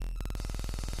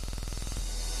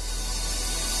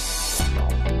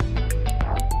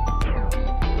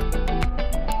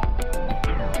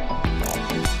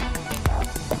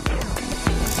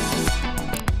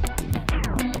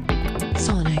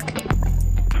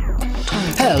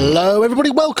Hello, everybody.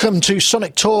 Welcome to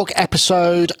Sonic Talk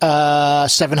episode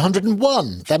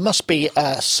 701. There must be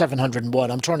 701.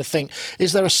 I'm trying to think.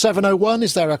 Is there a 701?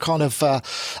 Is there a kind of...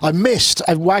 I missed.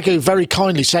 Wagyu very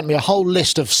kindly sent me a whole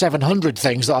list of 700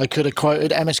 things that I could have quoted.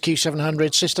 MSQ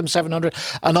 700, System 700.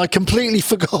 And I completely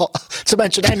forgot to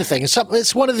mention anything.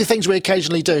 It's one of the things we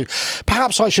occasionally do.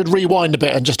 Perhaps I should rewind a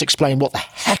bit and just explain what the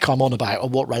heck I'm on about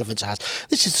and what relevance it has.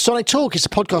 This is Sonic Talk. It's a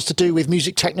podcast to do with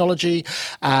music technology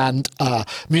and...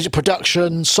 music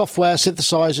production, software,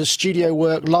 synthesizers, studio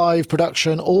work, live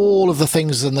production, all of the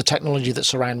things and the technology that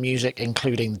surround music,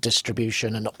 including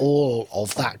distribution and all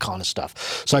of that kind of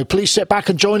stuff. So please sit back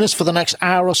and join us for the next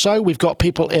hour or so. We've got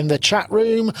people in the chat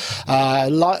room,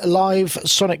 live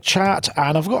Sonic chat,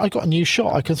 and I've got a new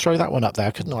shot. I can throw that one up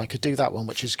there, couldn't I? I could do that one,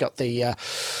 which has got the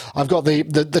I've got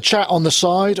the chat on the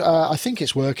side. I think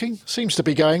it's working. Seems to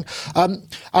be going. And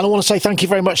I want to say thank you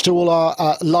very much to all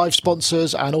our live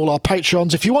sponsors and all our Patreons.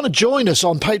 If you want to join us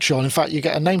on Patreon, in fact, you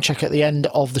get a name check at the end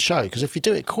of the show, because if you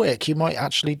do it quick, you might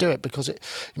actually do it because you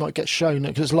might get shown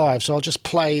because it's live. So I'll just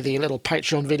play the little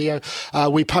Patreon video.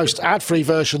 We post ad-free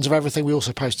versions of everything. We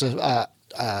also post a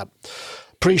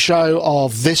pre-show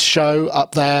of this show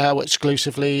up there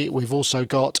exclusively. We've also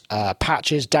got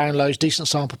patches, downloads, decent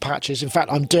sample patches. In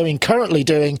fact, I'm currently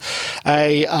doing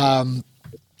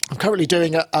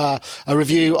a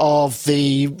review of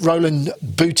the Roland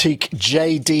Boutique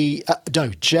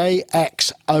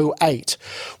JX08,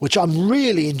 which I'm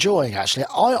really enjoying, actually.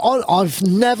 I've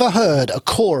never heard a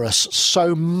chorus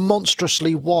so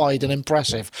monstrously wide and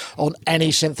impressive on any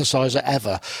synthesizer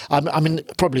ever. I mean,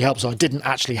 it probably helps I didn't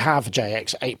actually have a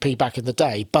JX8P back in the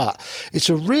day, but it's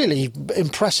a really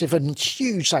impressive and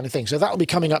huge sounding thing. So that'll be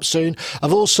coming up soon.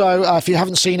 I've also, if you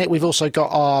haven't seen it, we've also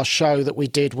got our show that we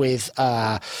did with...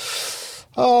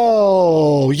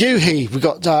 Yuhi. We've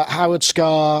got Howard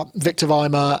Scar, Victor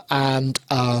Weimer, and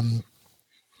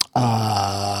Urs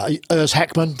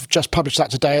Heckman. Just published that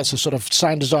today. It's a sort of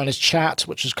sound designers chat,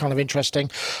 which is kind of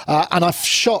interesting. And I've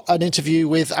shot an interview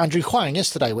with Andrew Huang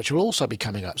yesterday, which will also be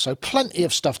coming up. So plenty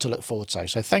of stuff to look forward to.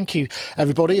 So thank you,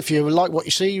 everybody. If you like what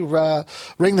you see,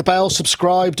 ring the bell,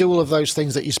 subscribe, do all of those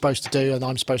things that you're supposed to do, and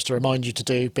I'm supposed to remind you to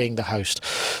do, being the host.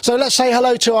 So let's say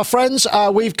hello to our friends.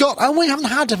 We haven't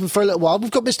had him for a little while.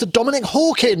 We've got Mr. Dominic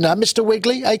Hawkin, Mr.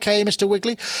 Wiggly, aka Mr.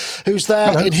 Wiggly, who's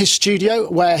there in his studio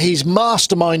where he's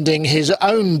masterminding his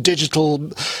own digital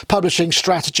publishing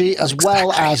strategy, as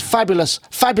well as fabulous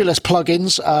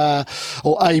plugins,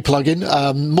 or a plugin.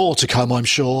 More to come, I'm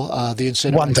sure. The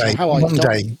Incinerator. One day. How are you, One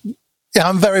day. Yeah,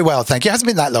 I'm very well, thank you. It hasn't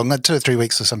been that long, 2 or 3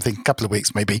 weeks or something, a couple of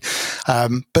weeks maybe.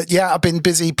 But yeah, I've been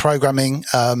busy programming.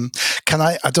 I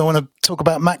don't want to talk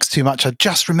about Macs too much. I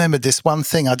just remembered this one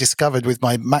thing I discovered with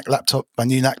my Mac laptop, my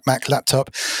new Mac laptop.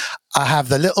 I have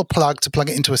the little plug to plug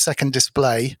it into a second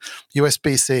display,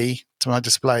 USB-C to my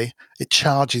display. It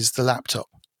charges the laptop.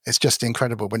 It's just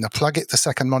incredible. When I plug the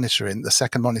second monitor in, the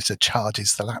second monitor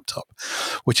charges the laptop,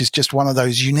 which is just one of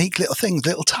those unique little things,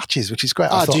 little touches, which is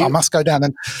great. I thought I must go down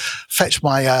and fetch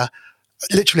my, I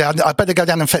better go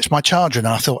down and fetch my charger. And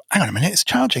I thought, hang on a minute, it's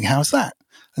charging. How's that?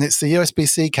 And it's the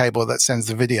USB-C cable that sends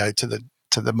the video to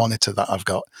the monitor that I've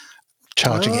got,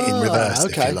 charging it in reverse,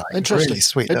 if you like. Interesting. Really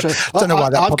sweet. I don't know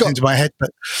why that popped into my head, but...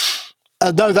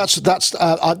 no, that's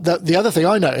the other thing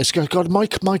I noticed. God, my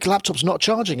laptop's not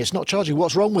charging. It's not charging.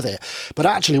 What's wrong with it? But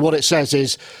actually, what it says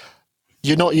is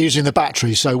you're not using the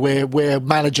battery, so we're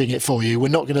managing it for you. We're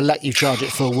not going to let you charge it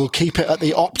full. We'll keep it at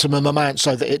the optimum amount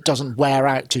so that it doesn't wear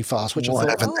out too fast.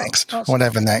 Whatever next.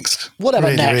 Really,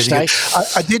 really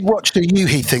I did watch the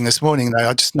Yuhi thing this morning, though.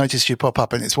 I just noticed you pop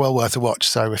up, and it's well worth a watch.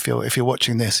 So if you're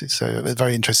watching this, it's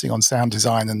very interesting on sound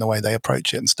design and the way they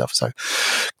approach it and stuff. So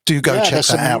do go check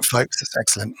that out, folks. It's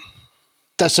excellent.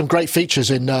 There's some great features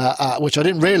in which I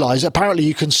didn't realise. Apparently,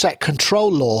 you can set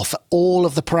control law for all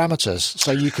of the parameters,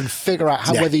 so you can figure out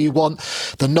whether you want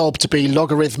the knob to be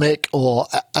logarithmic or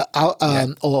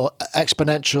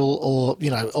exponential,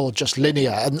 or just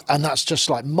linear, and that's just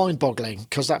like mind-boggling,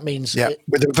 because that means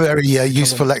with a very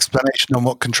useful explanation on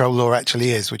what control law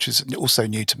actually is, which is also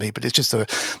new to me. But it's just the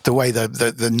way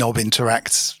the knob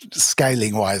interacts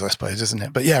scaling-wise, I suppose, isn't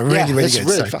it? But really good.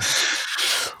 Really fun.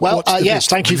 Well, yes,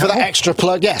 thank you for that extra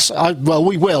plug. Yes,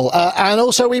 we will. And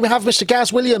also we have Mr.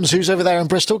 Gaz Williams, who's over there in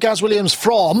Bristol. Gaz Williams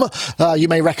from, you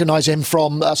may recognise him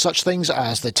from such things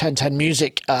as the 1010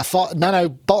 Music Nano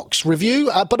Box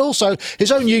review, but also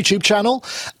his own YouTube channel.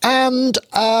 And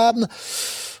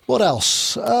what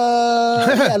else?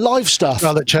 Live stuff.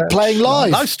 Playing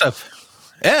live. Live stuff.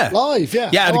 Yeah. Live, yeah.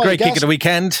 Yeah, I had a great gig at the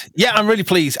weekend. Yeah, I'm really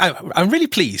pleased. I'm really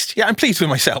pleased. Yeah, I'm pleased with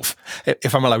myself,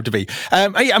 if I'm allowed to be.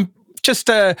 I'm just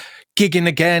gigging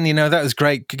again. That was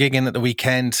great gigging at the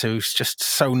weekend. So it's just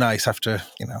so nice after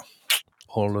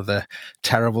all of the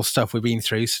terrible stuff we've been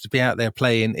through. So to be out there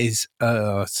playing is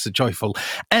so joyful.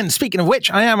 And speaking of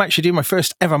which, I am actually doing my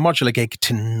first ever modular gig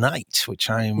tonight, which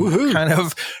I'm kind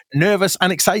of nervous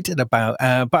and excited about.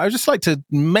 But I'd just like to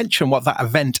mention what that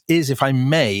event is, if I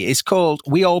may. It's called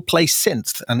We All Play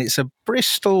Synth, and it's a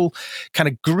Bristol kind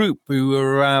of group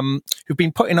who've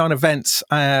been putting on events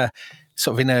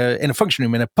sort of in a function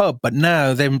room in a pub, but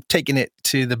now they're taking it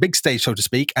to the big stage, so to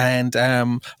speak, and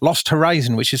Lost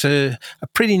Horizon, which is a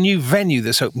pretty new venue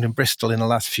that's opened in Bristol in the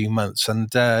last few months, and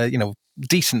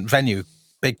decent venue,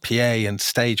 big PA and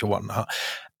stage or whatnot.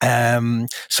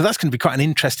 So that's going to be quite an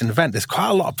interesting event. There's quite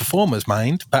a lot of performers,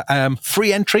 mind, but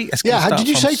free entry. Yeah, did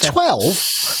you say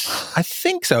 12? I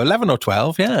think so, 11 or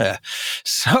 12, yeah.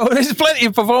 So there's plenty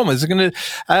of performers. So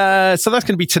that's going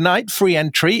to be tonight, free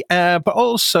entry, but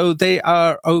also they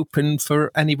are open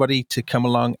for anybody to come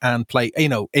along and play,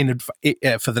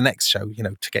 for the next show,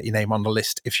 to get your name on the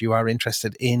list if you are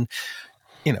interested in,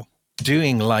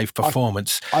 doing live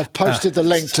performance. I've posted the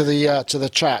link to the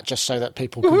chat just so that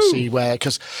people can see where.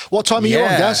 Because what time are you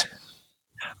on, Gaz?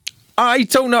 I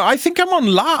don't know. I think I'm on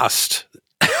last.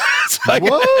 Whoa!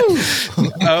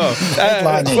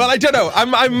 Well, I don't know.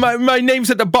 My name's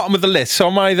at the bottom of the list, so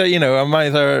I'm either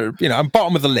I'm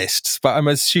bottom of the list, but I'm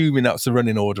assuming that's the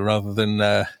running order rather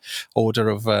than order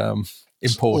of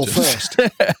importance. Or first.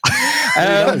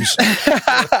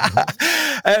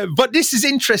 But this is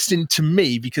interesting to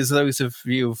me because those of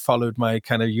you who've followed my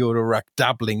kind of Eurorack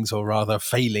dabblings, or rather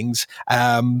failings,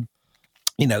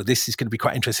 this is going to be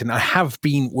quite interesting. I have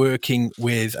been working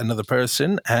with another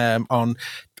person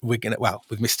with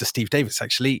Mr. Steve Davis,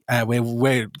 actually.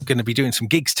 We're going to be doing some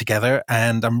gigs together,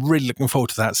 and I'm really looking forward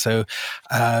to that. So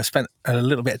I spent a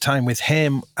little bit of time with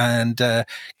him and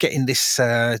getting this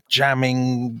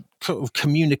jamming,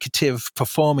 communicative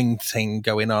performing thing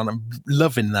going on. I'm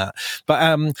loving that. But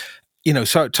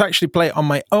so to actually play it on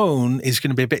my own is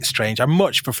going to be a bit strange. I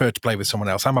much prefer to play with someone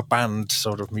else. I'm a band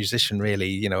sort of musician,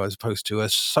 really, as opposed to a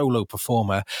solo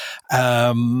performer. So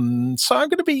I'm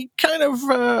going to be kind of,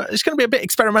 it's going to be a bit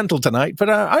experimental tonight, but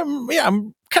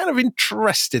I'm kind of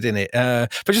interested in it.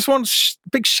 But just one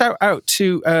big shout out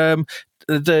to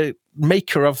the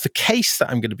maker of the case that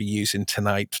I'm going to be using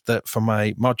tonight for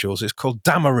my modules. It's called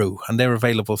Damaru, and they're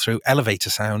available through Elevator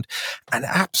Sound. An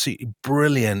absolutely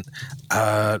brilliant,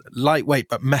 lightweight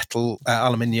but metal,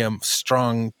 aluminium,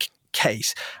 strong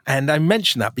case. And I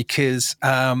mention that because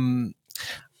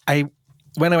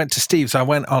when I went to Steve's, I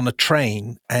went on a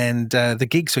train, and the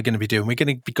gigs we're going to be doing, we're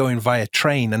going to be going via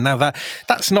train. And now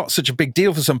that's not such a big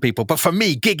deal for some people. But for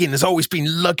me, gigging has always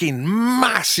been lugging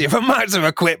massive amounts of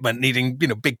equipment, needing,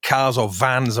 big cars or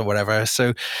vans or whatever.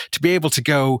 So to be able to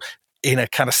go in a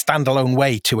kind of standalone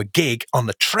way to a gig on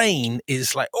the train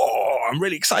is like, I'm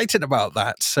really excited about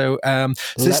that. So,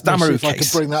 this Damaru case. I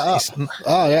could bring that up.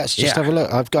 Let's just have a look.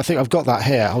 I think I've got that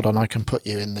here. Hold on, I can put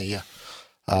you in the...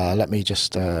 let me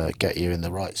just get you in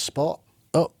the right spot.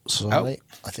 Oh, sorry.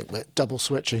 I think we're double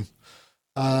switching.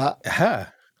 Yeah,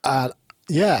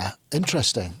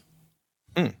 interesting.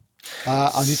 I need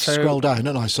to scroll down,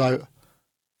 don't I? So,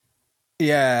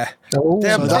 yeah.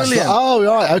 They're brilliant.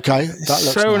 Right, okay. That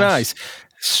looks so nice.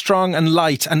 Strong and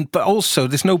light, but also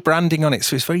there's no branding on it,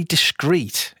 so it's very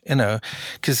discreet,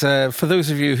 because for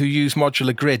those of you who use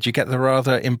Modular Grid, you get the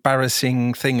rather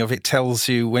embarrassing thing of it tells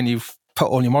you when you've put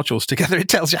all your modules together, it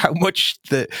tells you how much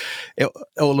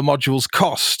all the modules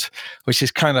cost, which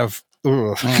is kind of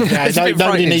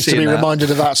nobody needs to be reminded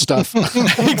of that stuff.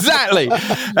 Exactly.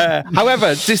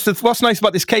 However, what's nice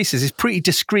about this case is it's pretty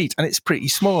discreet and it's pretty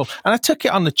small. And I took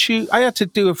it on the tube. I had to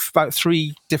do about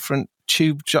 3 different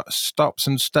tube stops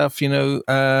and stuff, and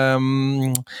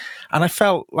I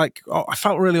felt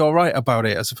really all right about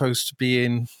it, as opposed to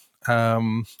being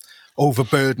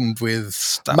overburdened with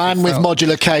stuff. Man with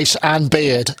modular case and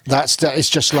beard. It's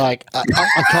just like I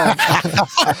can't.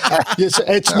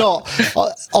 It's not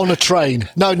on a train.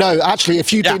 No. Actually,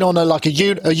 if you'd been on a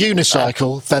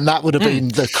unicycle, then that would have been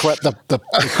the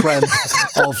creme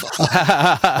of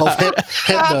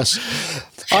hipness.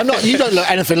 I'm not. You don't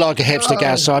look anything like a hipster,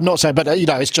 Gaz. So I'm not saying, but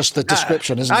it's just the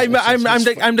description, isn't it?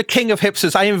 I'm the king of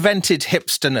hipsters. I invented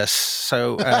hipsterness,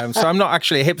 so I'm not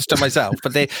actually a hipster myself,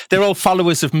 but they're all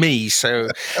followers of me. So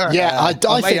I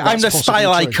think I'm the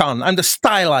style icon. I'm the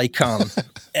style icon.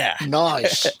 Yeah,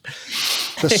 nice.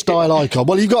 The style icon.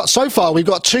 Well, we've got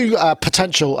 2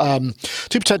 potential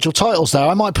titles there.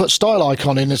 I might put style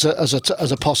icon in as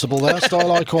a possible there.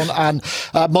 Style icon and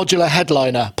modular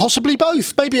headliner, possibly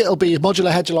both. Maybe it'll be modular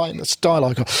headliner headline style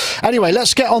icon. Anyway,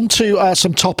 let's get on to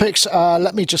some topics.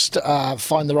 Let me just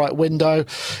find the right window.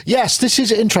 Yes, this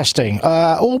is interesting,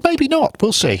 or maybe not.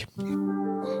 We'll see.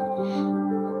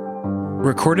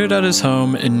 Recorded at his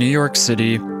home in New York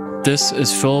City, this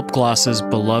is Philip Glass's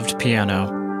beloved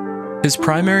piano. His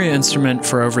primary instrument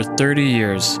for over 30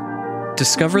 years.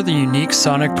 Discover the unique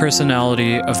sonic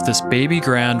personality of this baby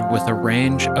grand with a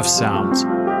range of sounds.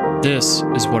 This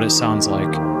is what it sounds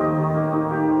like.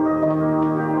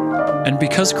 And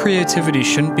because creativity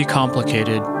shouldn't be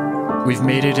complicated, we've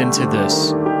made it into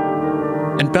this.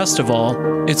 And best of all,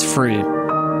 it's free.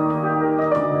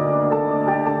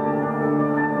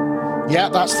 Yeah,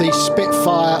 that's the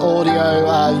Spitfire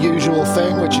audio usual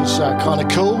thing, which is kind of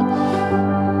cool.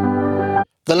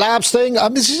 The Labs thing,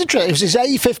 this is interesting. It was his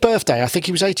 85th birthday. I think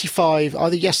he was 85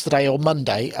 either yesterday or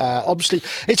Monday. Obviously,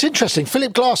 it's interesting.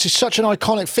 Philip Glass is such an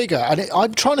iconic figure. And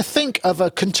I'm trying to think of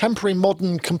a contemporary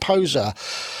modern composer,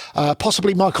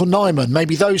 possibly Michael Nyman,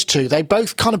 maybe those two. They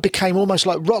both kind of became almost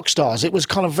like rock stars. It was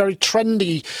kind of very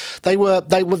trendy. They were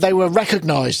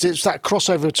recognised. It's that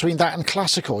crossover between that and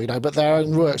classical, but their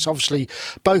own works, obviously,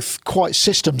 both quite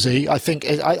systemsy. I think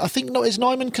not, is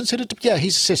Nyman considered to be? Yeah,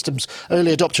 he's a systems,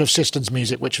 early adopter of systems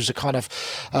music, which was a kind of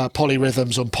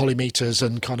polyrhythms on polymeters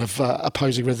and kind of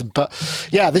opposing rhythm. But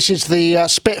yeah, this is the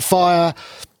Spitfire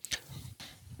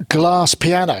Glass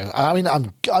piano. I mean,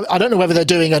 I don't know whether they're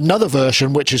doing another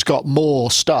version which has got more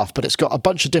stuff, but it's got a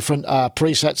bunch of different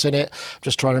presets in it. I'm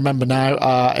just trying to remember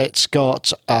now. It's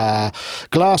got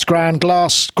Glass Grand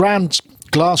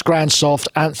Soft,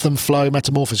 Anthem, Flow,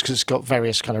 Metamorphosis, because it's got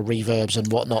various kind of reverbs and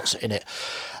whatnots in it.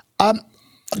 I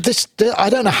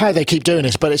don't know how they keep doing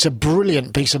this, but it's a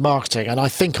brilliant piece of marketing, and I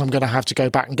think I'm going to have to go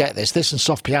back and get this. This and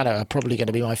soft piano are probably going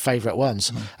to be my favourite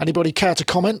ones. Anybody care to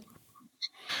comment?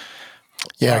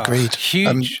 Yeah, agreed.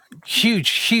 Huge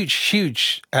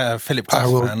Philip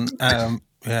Glass fan.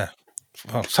 Yeah.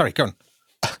 Oh, sorry, go on.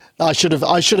 I should have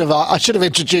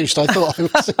introduced. I thought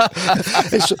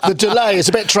the delay is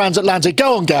a bit transatlantic.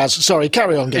 Go on, Gaz. Sorry,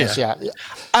 carry on, Gaz. Yeah.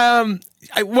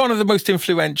 One of the most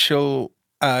influential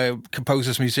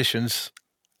composers, musicians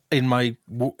in my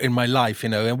life,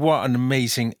 and what an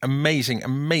amazing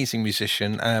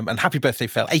musician. And happy birthday,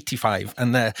 Phil, 85,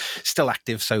 and they're still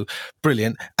active, so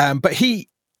brilliant. But he's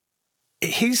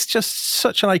just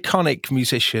such an iconic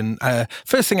musician.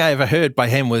 First thing I ever heard by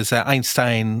him was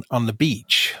Einstein on the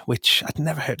Beach, which I'd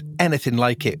never heard anything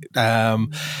like it.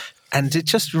 And it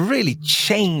just really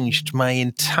changed my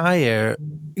entire,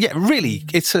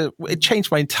 it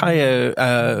changed my entire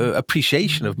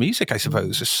appreciation of music, I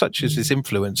suppose, as such as his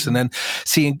influence. And then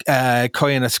seeing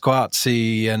Koyan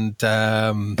Esquartzi and...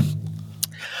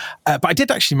 but I did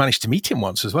actually manage to meet him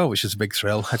once as well, which is a big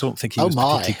thrill. I don't think he was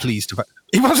particularly pleased about it.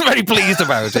 He wasn't very pleased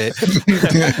about it.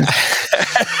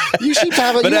 You seem to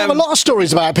have a lot of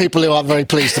stories about people who aren't very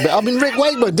pleased about it. I mean, Rick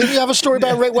Wakeman, didn't you have a story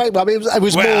about Rick Wakeman? I mean, it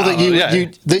was more that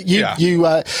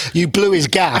you blew his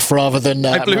gaff rather than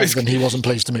he wasn't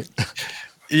pleased to meet.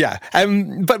 Yeah,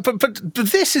 but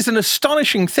this is an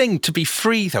astonishing thing to be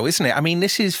free, though, isn't it? I mean,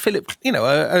 this is Philip,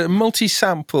 a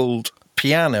multi-sampled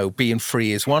piano being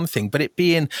free is one thing, but it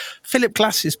being Philip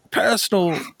Glass's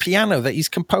personal piano that he's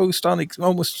composed on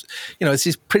almost, it's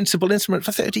his principal instrument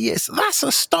for 30 years. That's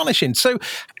astonishing. So,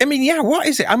 I mean, what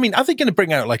is it? I mean, are they going to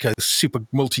bring out like a super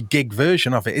multi-gig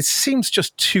version of it? It seems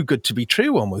just too good to be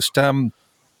true almost.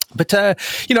 But,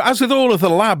 as with all of the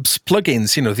Labs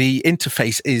plugins, the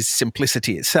interface is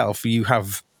simplicity itself. You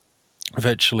have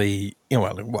virtually,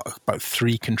 about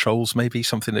 3 controls, maybe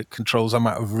something that controls the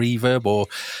amount of reverb or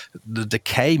the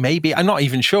decay, maybe. I'm not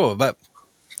even sure, but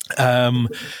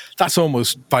that's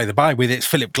almost by the by. With its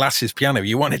Philip Glass's piano,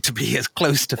 you want it to be as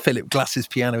close to Philip Glass's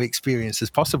piano experience as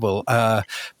possible.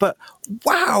 But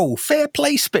wow, fair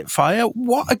play, Spitfire!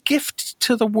 What a gift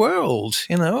to the world,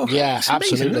 Yeah, it's absolutely.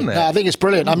 amazing, isn't it? No, I think it's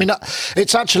brilliant. I mean,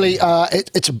 it's actually I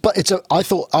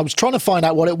thought I was trying to find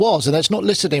out what it was, and it's not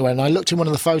listed anywhere. And I looked in one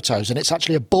of the photos, and it's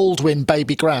actually a Baldwin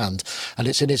Baby Grand, and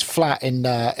it's in his flat in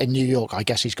New York. I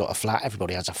guess he's got a flat.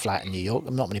 Everybody has a flat in New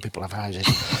York. Not many people have houses.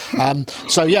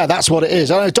 So yeah, that's what it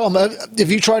is. I know, Dom, have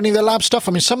you tried any of the Lab stuff?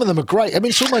 I mean, some of them are great. I mean,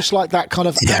 it's almost like that kind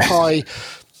of high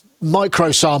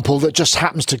micro sample that just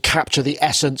happens to capture the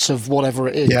essence of whatever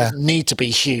it is. It doesn't need to be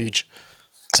huge.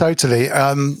 Totally.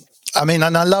 I mean,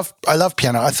 and I love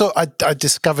piano. I thought I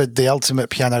discovered the ultimate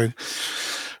piano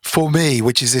for me,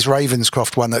 which is this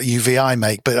Ravenscroft one that UVI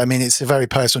make. But I mean, it's a very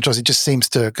personal choice. It just seems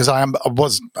to, because I am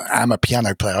a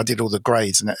piano player. I did all the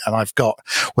grades, and I've got,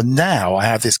 now I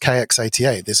have this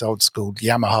KX88, this old school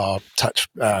Yamaha touch,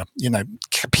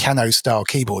 piano style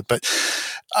keyboard. But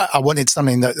I wanted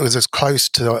something that was as close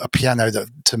to a piano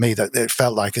to me that it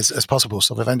felt like as possible.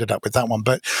 So I've ended up with that one,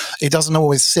 but it doesn't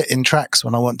always sit in tracks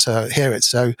when I want to hear it.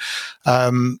 So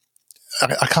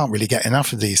I can't really get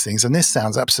enough of these things, and this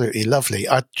sounds absolutely lovely.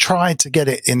 I tried to get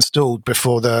it installed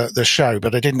before the show,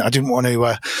 but I didn't want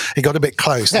to. It got a bit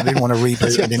close. I didn't want to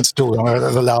reboot and install it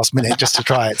at the last minute just to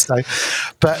try it. So,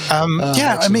 but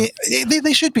I mean,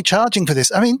 they should be charging for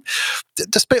this. I mean,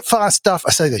 the Spitfire stuff.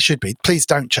 I say they should be. Please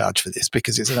don't charge for this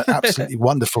because it's an absolutely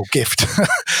wonderful gift,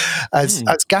 as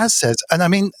Gaz says. And I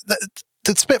mean.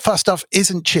 The Spitfire stuff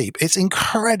isn't cheap. It's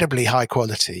incredibly high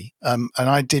quality. And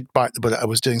I did bite the bullet. I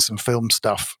was doing some film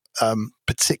stuff,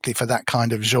 particularly for that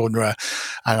kind of genre.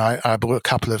 And I bought a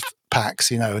couple of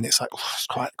packs, and it's like, it's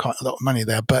quite a lot of money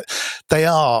there. But they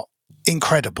are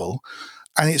incredible.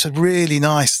 And it's a really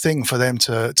nice thing for them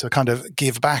to kind of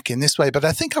give back in this way. But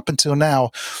I think up until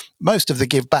now, most of the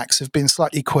give backs have been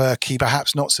slightly quirky,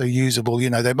 perhaps not so usable.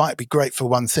 They might be great for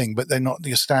one thing, but they're not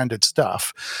your standard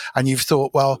stuff. And you've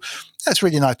thought, well, that's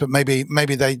really nice, but maybe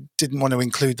they didn't want to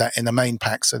include that in the main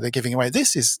pack, so they're giving away.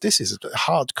 This is a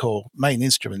hardcore main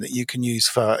instrument that you can use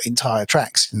for entire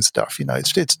tracks and stuff.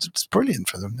 It's brilliant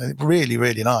for them. They're really,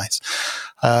 really nice.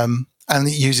 And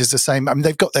it uses the same. I mean,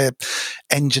 they've got their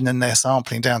engine and their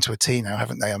sampling down to a T now,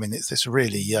 haven't they? I mean, it's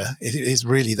really, it is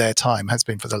really their time, has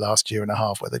been for the last year and a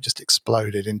half, where they've just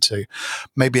exploded into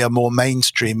maybe a more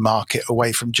mainstream market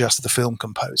away from just the film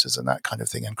composers and that kind of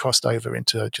thing, and crossed over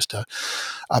into just a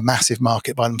massive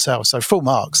market by themselves. So full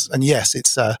marks. And yes,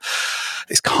 it's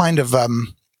kind of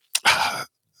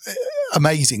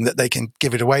amazing that they can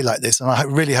give it away like this, and I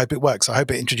really hope it works. I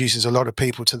hope it introduces a lot of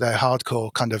people to their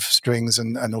hardcore kind of strings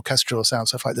and orchestral sound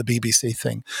stuff like the BBC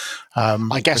thing.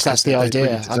 I guess that's the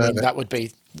idea.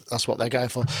 Really that's what they're going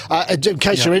for. In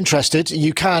case you're interested,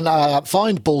 you can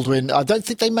find Baldwin. I don't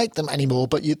think they make them anymore,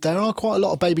 but there are quite a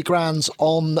lot of baby grands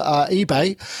on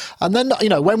eBay. And then,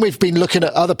 when we've been looking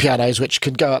at other pianos, which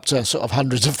can go up to sort of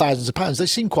hundreds of thousands of pounds, they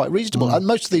seem quite reasonable. And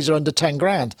most of these are under 10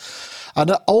 grand. And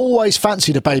I always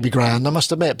fancied a baby grand, I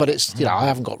must admit, but it's, I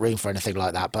haven't got room for anything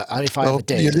like that. But if I ever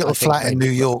did, your little flat in New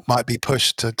York might be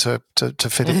pushed to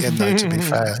fit it in, though, to be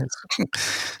fair.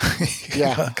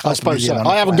 Yeah, I suppose so.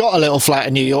 I haven't got a little flat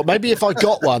in New York. Maybe if I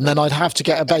got one, then I'd have to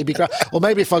get a baby grand. Or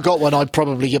maybe if I got one, I'd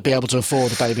probably be able to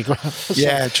afford a baby grand. So,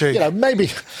 yeah, true. Maybe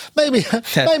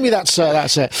that's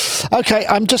it. Okay,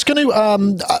 I'm just going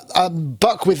to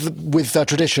buck with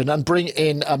tradition and bring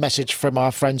in a message from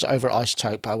our friends over at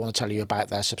iZotope. I want to tell you about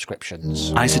their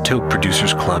subscriptions. iZotope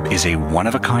Producers Club is a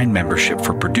one-of-a-kind membership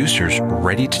for producers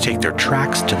ready to take their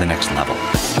tracks to the next level.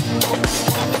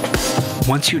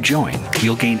 Once you join,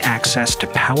 you'll gain access to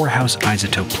powerhouse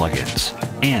iZotope plugins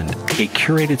and a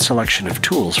curated selection of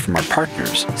tools from our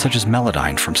partners, such as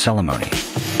Melodyne from Celemony.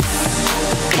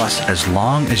 Plus, as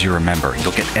long as you're a member,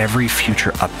 you'll get every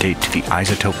future update to the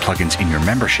iZotope plugins in your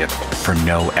membership for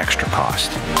no extra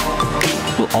cost.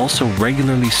 We'll also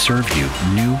regularly serve you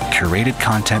new curated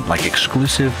content like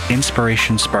exclusive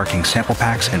inspiration-sparking sample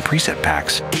packs and preset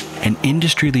packs, and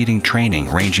industry-leading training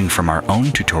ranging from our own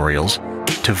tutorials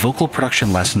to vocal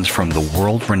production lessons from the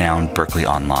world-renowned Berklee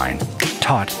Online,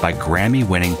 taught by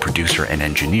Grammy-winning producer and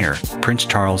engineer Prince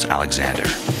Charles Alexander.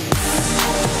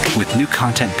 With new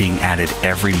content being added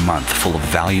every month full of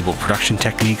valuable production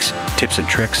techniques, tips and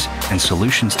tricks, and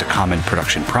solutions to common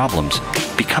production problems,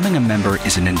 becoming a member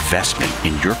is an investment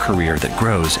in your career that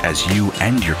grows as you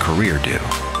and your career do.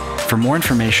 For more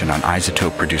information on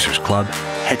iZotope Producers Club,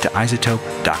 head to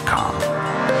iZotope.com.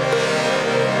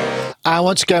 And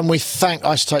once again, we thank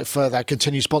iZotope for their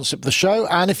continued sponsorship of the show.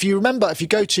 And if you remember, if you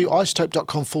go to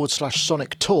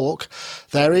iZotope.com/Sonic Talk,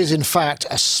 there is, in fact,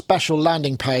 a special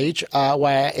landing page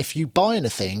where if you buy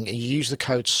anything, you use the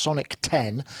code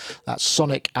SONIC10, that's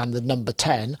Sonic and the number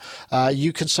 10,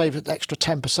 you can save an extra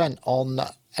 10% on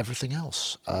everything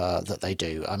else that they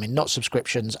do. I mean, not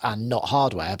subscriptions and not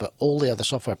hardware, but all the other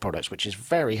software products, which is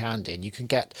very handy, and you can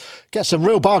get some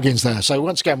real bargains there. So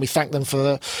once again, we thank them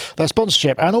for their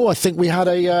sponsorship. And I think we had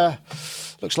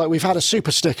looks like we've had a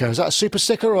super sticker. Is that a super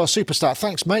sticker or a super stat?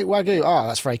 Thanks, mate. Wagyu.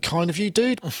 That's very kind of you,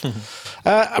 dude.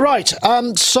 Right.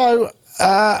 So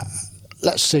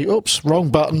let's see. Oops, wrong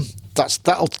button.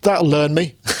 That'll learn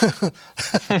me.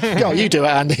 Go, you do it,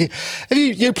 Andy.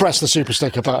 If you press the super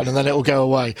sticker button and then it'll go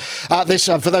away. This,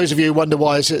 for those of you who wonder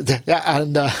why,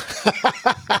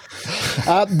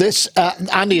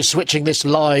 Andy is switching this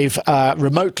live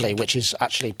remotely, which is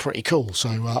actually pretty cool. So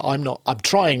I'm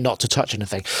trying not to touch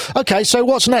anything. Okay, so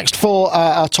what's next for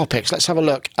our topics? Let's have a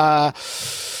look.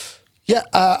 Yeah.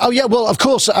 Well, of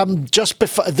course. Just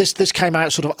before this came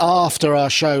out, sort of after our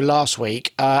show last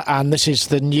week, and this is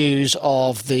the news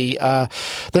of the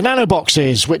Nano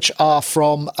boxes, which are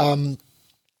from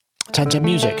 1010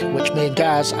 Music, which me and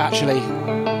Gaz actually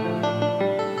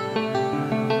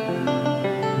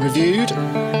reviewed,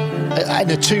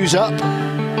 and a twos up.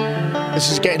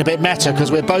 This is getting a bit meta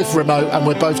because we're both remote and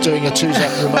we're both doing a twos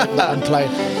up remote that I'm playing.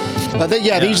 But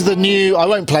these are the new. I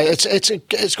won't play.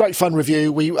 It's great fun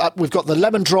review. We've got the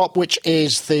Lemon Drop, which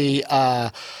is the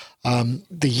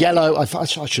yellow. I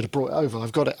should have brought it over.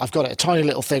 I've got it. A tiny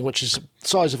little thing, which is the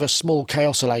size of a small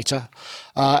K-oscillator.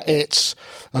 It's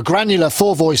a granular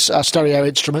 4-voice stereo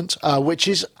instrument, which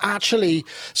is actually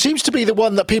seems to be the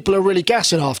one that people are really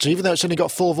gassing after, even though it's only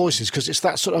got 4 voices, because it's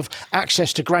that sort of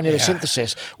access to granular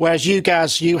synthesis. Whereas you,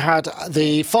 Gaz, you had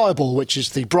the Fireball, which is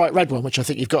the bright red one, which I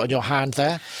think you've got in your hand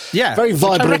there. Yeah, very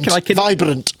vibrant.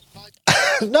 Vibrant.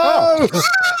 No!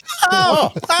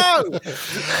 Oh!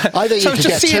 I think you could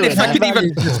get two in I could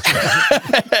even.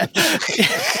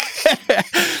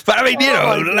 But I mean,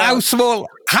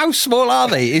 how small are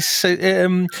they? It's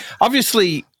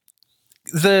obviously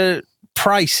the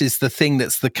price is the thing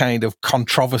that's the kind of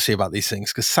controversy about these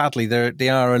things, because sadly they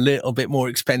are a little bit more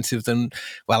expensive than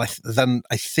I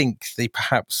think they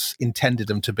perhaps intended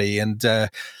them to be, and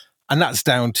that's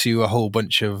down to a whole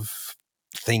bunch of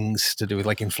things to do with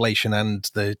like inflation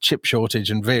and the chip shortage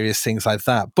and various things like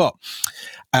that. But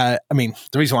I mean,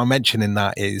 the reason why I'm mentioning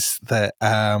that is that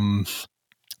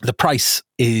the price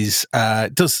is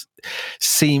does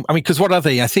seem. I mean, because what are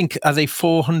they? I think are they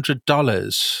 $400?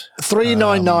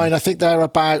 $399. I think they're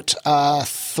about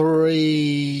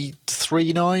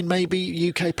 $339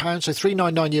 maybe UK pounds. So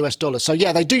 $399 US. So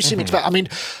yeah, they do seem expensive. I mean,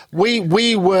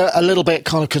 we were a little bit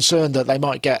kind of concerned that they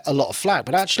might get a lot of flack,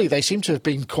 but actually they seem to have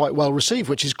been quite well received,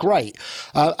 which is great.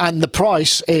 And the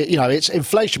price, it's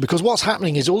inflation, because what's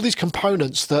happening is all these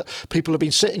components that people have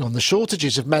been sitting on, the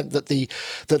shortages have meant that the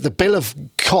bill of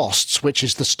costs, which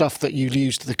is the stuff that you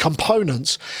use, the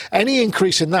components, any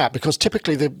increase in that, because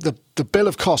typically the bill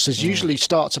of costs is usually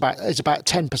starts about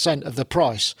 10% of the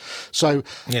price. So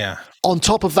on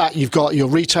top of that, you've got your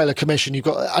retailer commission. You've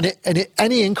got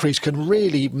any increase can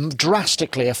really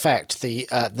drastically affect the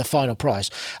final price.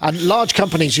 And large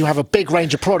companies who have a big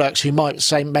range of products, who might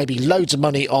say maybe loads of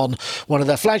money on one of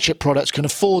their flagship products, can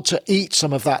afford to eat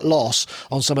some of that loss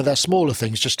on some of their smaller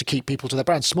things just to keep people to their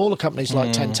brand. Smaller companies like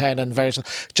 1010 and various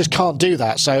just can't do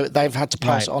that, so they've had to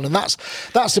pass it on, and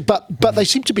but they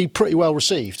seem to be pretty well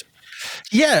received.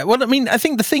 Yeah, well, I mean, I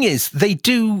think the thing is they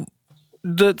do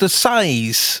the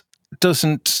size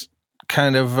doesn't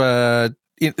kind of the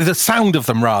sound of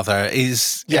them rather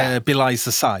is belies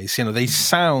the size. They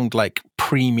sound like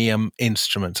premium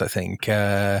instruments, I think.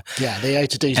 The A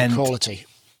to D's and quality.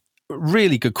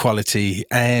 Really good quality,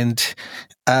 and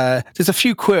there's a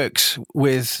few quirks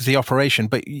with the operation,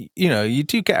 but you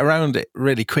do get around it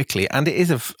really quickly, and it is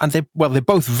they're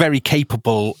both very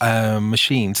capable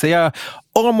machines. They are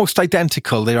almost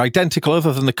identical. They're identical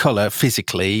other than the color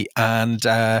physically, and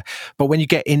but when you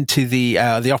get into the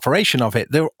operation of it,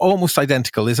 they're almost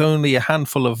identical. There's only a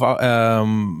handful of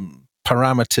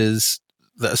parameters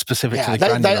that are specific to the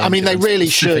granular. I mean, they really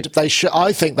should.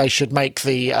 I think they should make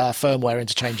the firmware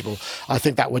interchangeable. I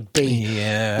think that would be.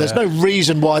 Yeah. There's no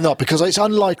reason why not, because it's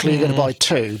unlikely you're going to buy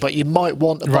two, but you might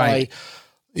want to buy.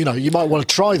 You might want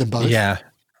to try them both. Yeah.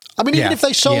 I mean, even if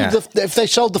they sold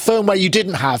the firmware you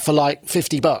didn't have for like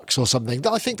 $50 or something,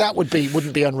 I think that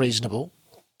wouldn't be unreasonable.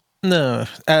 No.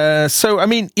 So I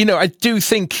mean, I do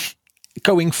think.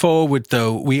 Going forward,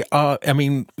 though,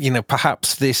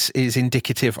 perhaps this is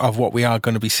indicative of what we are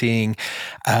going to be seeing,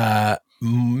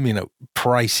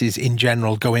 prices in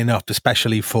general going up,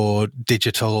 especially for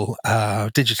digital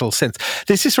synths.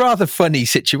 There's this rather funny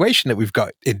situation that we've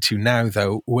got into now,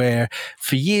 though, where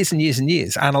for years and years and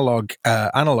years, analog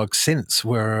synths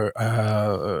were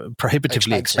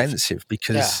prohibitively expensive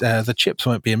because the chips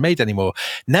weren't being made anymore.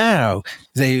 Now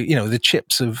the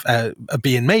chips are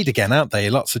being made again, aren't they?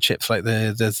 Lots of chips like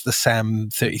the SAM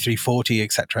 3340,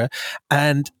 etc.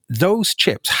 And those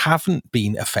chips haven't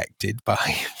been affected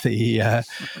by the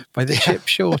chip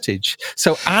shortage.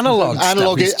 So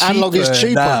analog is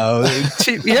cheaper now.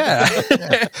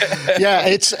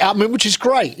 It's which is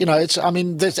great. There's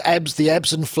the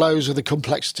ebbs and flows of the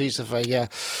complexities of the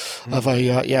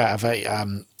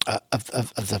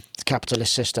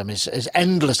capitalist system is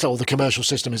endless, or the commercial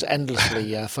system is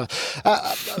endlessly.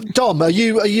 Dom, are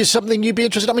you something you'd be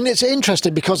interested? I mean, it's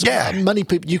interesting because many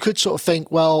people, you could sort of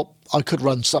think, well, I could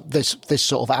run this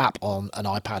sort of app on an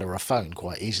iPad or a phone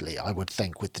quite easily, I would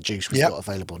think, with the juice we've got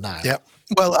available now. Yep.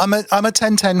 Well, I'm a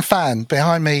 1010 fan.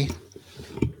 Behind me,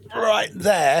 right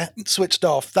there, switched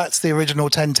off. That's the original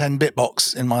 1010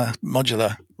 Bitbox in my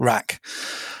modular rack.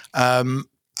 And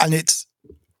it's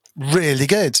really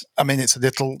good. I mean, it's a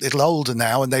little older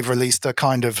now, and they've released a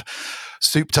kind of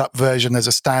souped up version as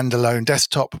a standalone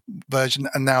desktop version,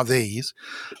 and now these.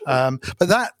 But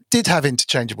that did have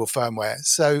interchangeable firmware.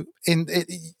 So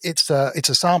it's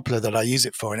a sampler that I use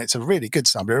it for, and it's a really good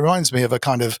sampler. It reminds me of a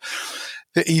kind of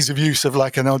the ease of use of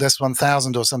like an old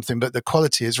S1000 or something, but the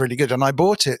quality is really good. And I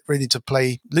bought it really to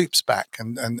play loops back,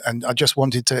 and I just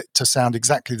wanted to sound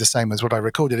exactly the same as what I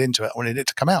recorded into it. I wanted it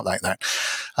to come out like that.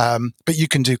 But you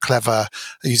can do clever,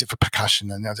 use it for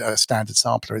percussion and a standard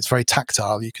sampler. It's very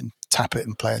tactile. You can tap it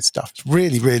and play and stuff. It's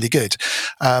really, really good.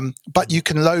 But you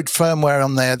can load firmware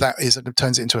on there that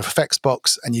turns it into an effects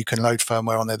box, and you can load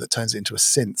firmware on there that turns it into a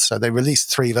synth. So they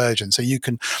released 3 versions. So you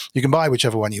can buy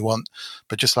whichever one you want,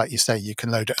 but just like you say, you can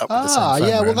load it up with the same firmware.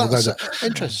 Yeah, well, that's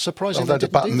interesting. Surprising. Although the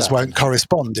buttons won't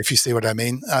correspond, if you see what I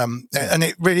mean. And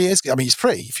it really is. I mean, it's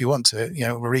free if you want to,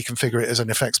 reconfigure it as an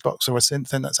effects box or a synth,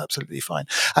 then that's absolutely fine.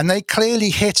 And they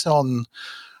clearly hit on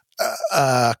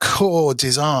core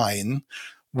design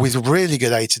with really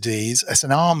good A to Ds. It's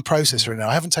an ARM processor now.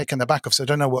 I haven't taken the back off, so I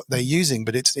don't know what they're using,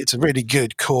 but it's a really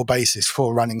good core basis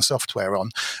for running software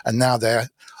on. And now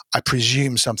I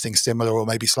presume something similar, or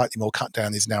maybe slightly more cut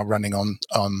down, is now running on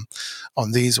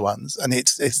these ones. And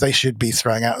they should be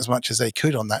throwing out as much as they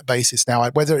could on that basis now.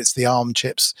 Whether it's the ARM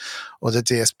chips or the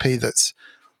DSP that's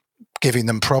giving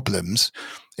them problems,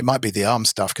 it might be the ARM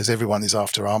stuff, because everyone is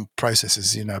after ARM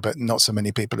processors, but not so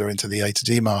many people are into the A to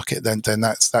D market. Then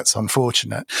that's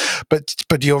unfortunate.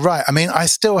 But you're right. I mean, I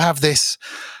still have this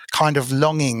kind of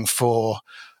longing for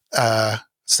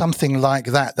something like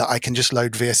that I can just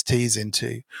load VSTs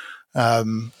into.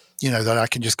 That I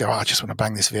can just go, I just want to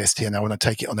bang this VST and I want to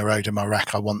take it on the road in my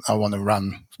rack. I want to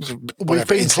run. We've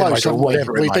been close, haven't we?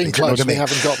 We've been close. We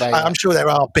haven't got there yet. I'm sure there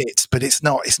are bits, but it's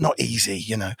not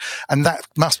easy, and that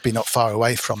must be not far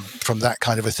away from that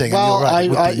kind of a thing. Well, and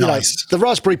you're right, it would be nice. The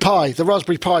Raspberry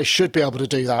Pi should be able to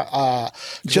do that.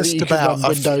 Just about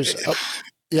Windows.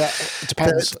 Yeah, it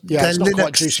depends. It's not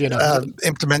quite juicy enough.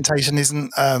 Implementation is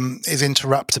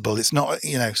interruptible. It's not,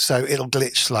 so it'll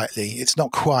glitch slightly. It's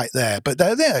not quite there, but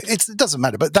they're there. It doesn't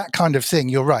matter. But that kind of thing,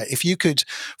 you're right. If you could,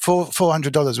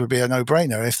 $400 would be a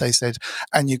no-brainer if they said,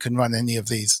 and you can run any of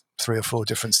these 3 or 4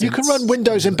 different synths. You can run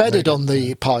Windows embedded on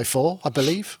the Pi 4, I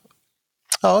believe.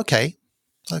 Oh, okay.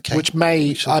 Okay. Which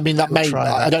I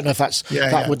don't know if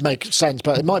that would make sense,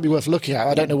 but it might be worth looking at.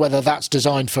 I don't know whether that's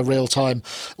designed for real-time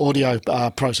audio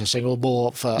processing or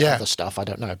more for other stuff. I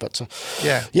don't know, but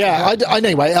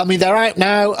anyway, I mean, they're out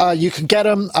now. You can get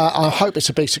them. I hope it's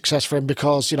a big success for him,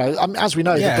 because as we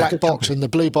know, the black box and the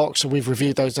blue box, and we've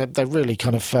reviewed those. They're really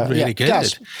kind of really good.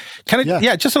 Gaz.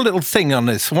 Just a little thing on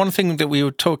this. One thing that we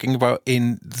were talking about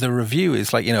in the review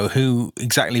is who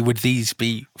exactly would these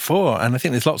be for? And I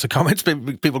think there's lots of comments.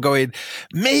 People going,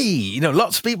 me,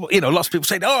 lots of people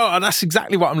saying, oh, that's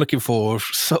exactly what I'm looking for.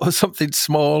 So, something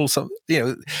small, so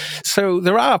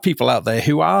there are people out there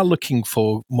who are looking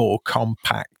for more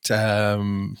compact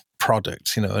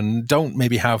products, and don't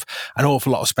maybe have an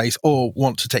awful lot of space, or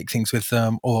want to take things with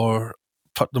them, or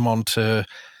put them onto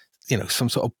some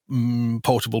sort of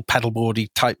portable pedalboardy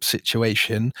type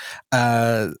situation.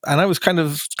 And I was kind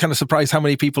of surprised how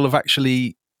many people have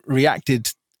actually reacted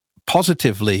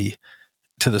positively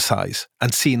to the size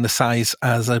and seen the size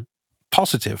as a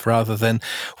positive, rather than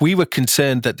we were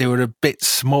concerned that they were a bit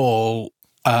small.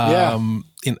 Because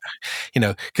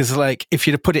if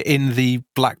you'd have put it in the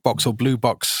black box or blue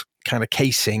box kind of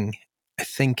casing, I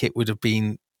think it would have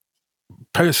been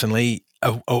personally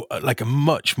a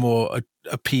much more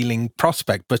appealing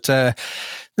prospect. But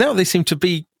now they seem to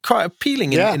be quite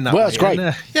appealing in that way. It's great.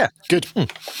 And, good.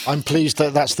 I'm pleased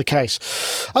that that's the case.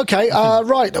 Okay,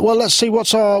 right. Well, let's see what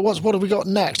have we got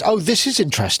next. Oh, this is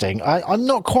interesting. I'm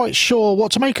not quite sure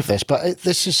what to make of this, but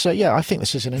this is I think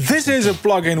this is an interesting. This is a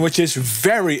plugin which is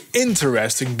very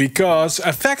interesting, because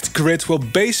Effect Grid will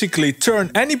basically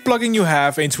turn any plugin you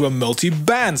have into a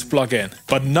multi-band plugin.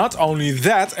 But not only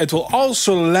that, it will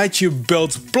also let you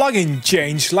build plugin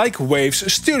chains like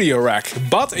Waves Studio Rack,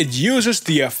 but it uses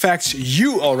the effects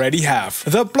you already have.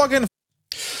 The plugin.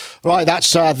 Right,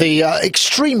 that's the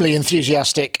extremely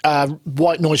enthusiastic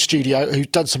White Noise Studio, who's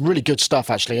done some really good stuff,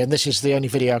 actually. And this is the only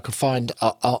video I could find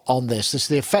on this. This is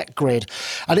the Effect Grid.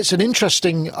 And it's an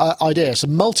interesting idea. It's a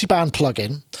multi-band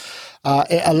plugin.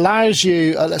 It allows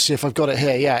you, let's see if I've got it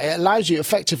here. Yeah, it allows you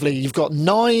effectively, you've got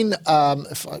 9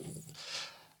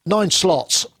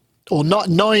 slots, or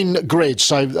 9 grids.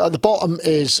 So at the bottom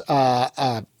is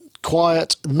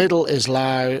quiet, middle is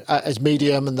loud, is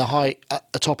medium, and the height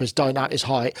at the top is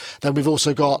height. Then we've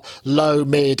also got low,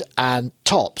 mid, and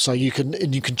top. So you can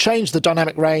change the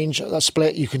dynamic range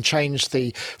split. You can change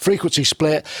the frequency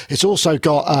split. It's also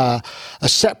got a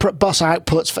separate bus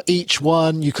outputs for each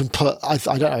one. You can put, I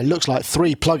don't know, it looks like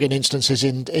 3 plugin instances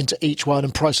into each one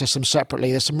and process them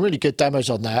separately. There's some really good demos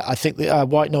on there. I think the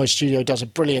White Noise Studio does a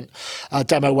brilliant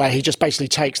demo where he just basically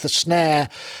takes the snare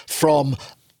from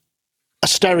a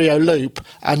stereo loop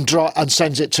and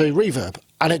sends it to reverb,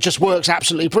 and it just works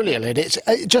absolutely brilliantly.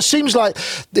 It just seems like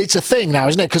it's a thing now,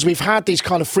 isn't it? Because we've had these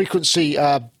kind of frequency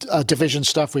division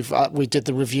stuff. We did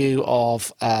the review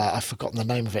of I've forgotten the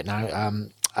name of it now.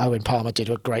 Owen Palmer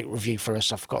did a great review for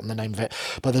us. I've forgotten the name of it,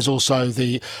 but there's also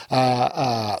the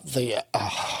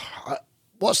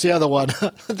what's the other one?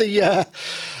 The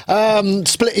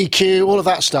split EQ, all of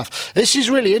that stuff. This is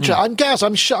really interesting. I'm Gaz.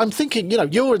 I'm thinking.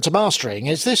 You're into mastering.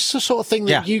 Is this the sort of thing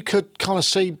that you could kind of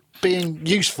see being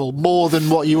useful more than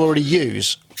what you already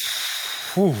use?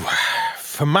 Ooh,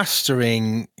 for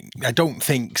mastering, I don't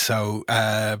think so.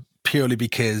 Purely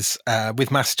because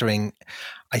with mastering,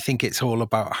 I think it's all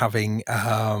about having.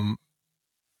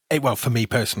 For me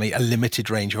personally, a limited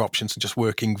range of options and just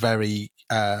working very,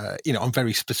 on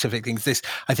very specific things. This,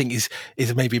 I think,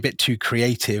 is maybe a bit too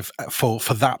creative for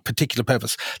that particular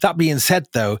purpose. That being said,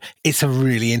 though, it's a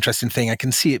really interesting thing. I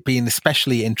can see it being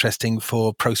especially interesting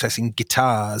for processing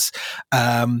guitars.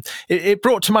 It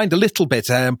brought to mind a little bit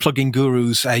Plugin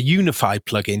Guru's Unify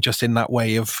plugin, just in that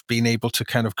way of being able to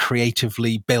kind of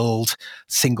creatively build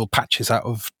single patches out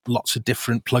of lots of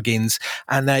different plugins.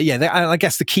 And I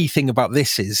guess the key thing about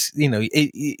this is,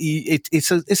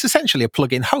 it's essentially a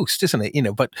plugin host, isn't it?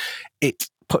 But it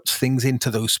puts things into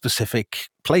those specific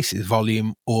places,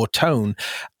 volume or tone.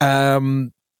 I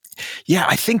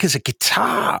think as a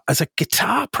guitar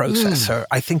processor,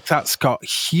 I think that's got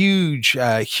huge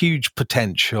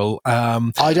potential. I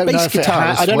don't know if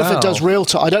it does real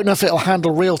time. I don't know if it'll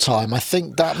handle real time. I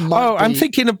think that might. I'm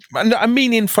thinking. I'm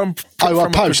meaning from a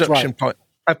production point.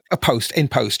 In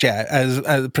post, as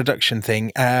a production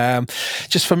thing,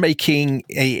 just for making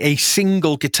a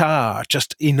single guitar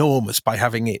just enormous by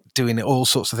having it doing all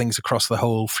sorts of things across the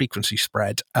whole frequency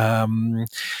spread.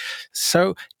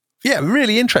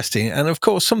 Really interesting. And of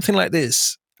course, something like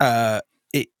this,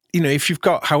 if you've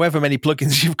got however many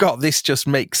plugins you've got, this just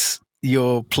makes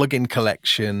your plugin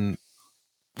collection.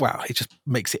 Wow, it just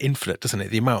makes it infinite, doesn't it?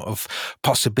 The amount of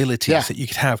possibilities that you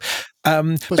could have.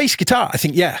 Bass guitar, I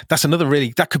think, that's another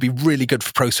that could be really good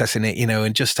for processing it,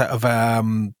 and just out of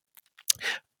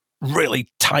really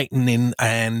tightening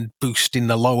and boosting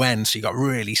the low end. So you got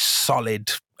really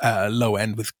solid low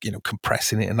end with,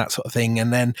 compressing it and that sort of thing.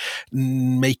 And then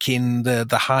making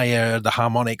the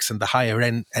harmonics and the higher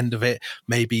end of it,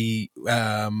 maybe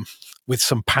with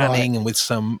some panning and with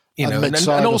some,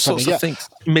 and all sorts of things.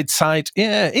 Mid-side.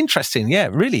 Yeah, interesting. Yeah,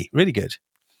 really, really good.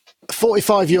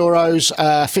 €45,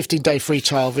 15-day free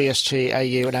trial, VST,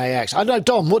 AU, and AX. I know,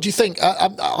 Dom. What do you think?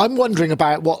 I'm wondering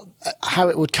about how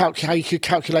you could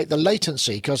calculate the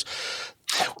latency, because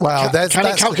can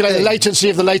it calculate the latency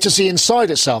of the latency inside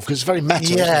itself? Because it's very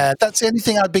meta. Yeah, that's the only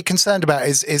thing I'd be concerned about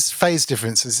is phase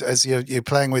differences as you're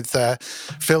playing with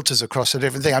filters across a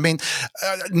different thing. I mean,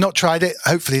 not tried it.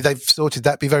 Hopefully they've sorted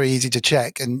that. Be very easy to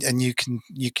check, and you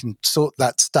can sort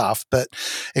that stuff. But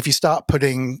if you start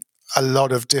putting a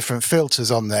lot of different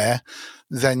filters on there,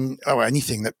 then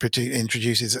anything that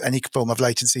introduces any form of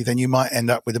latency, then you might end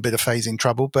up with a bit of phasing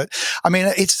trouble. But I mean,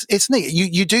 it's neat.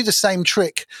 You do the same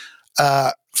trick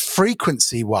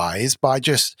frequency wise by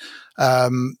just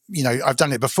I've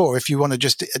done it before. If you want to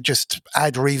just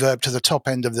add reverb to the top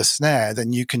end of the snare,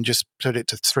 then you can just put it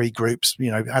to 3 groups,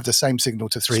 have the same signal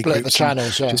to 3 groups. Split the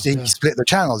channels, split the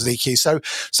channels, EQ.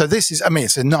 So this is,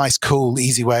 it's a nice, cool,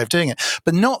 easy way of doing it,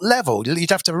 but not leveled. You'd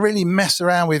have to really mess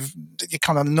around with your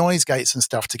kind of noise gates and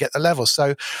stuff to get the levels.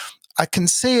 So I can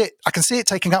see it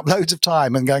taking up loads of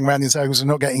time and going around in circles and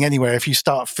not getting anywhere if you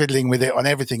start fiddling with it on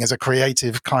everything as a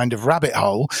creative kind of rabbit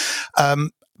hole.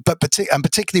 But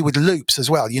particularly with loops as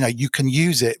well, you can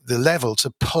use the level to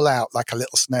pull out like a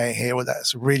little snare here, or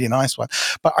that's a really nice one.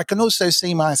 But I can also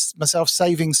see myself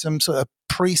saving some sort of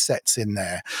presets in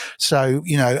there. So,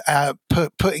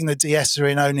 putting the de-esser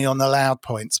in only on the loud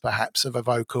points, perhaps, of a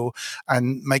vocal,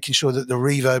 and making sure that the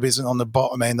reverb isn't on the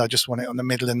bottom end. I just want it on the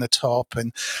middle and the top,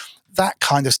 and that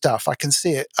kind of stuff. I can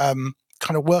see it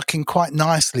kind of working quite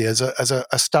nicely as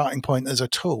a starting point, as a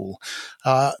tool.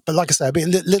 But like I say, I'd be a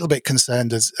little bit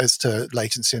concerned as to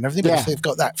latency and everything. But if they've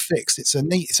got that fixed, it's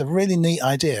a really neat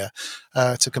idea.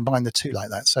 to combine the two like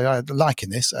that. So I'm liking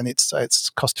this, and it's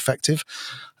cost effective.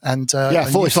 And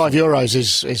 €45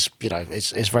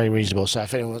 is very reasonable. So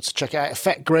if anyone wants to check it out,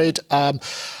 Effect Grid.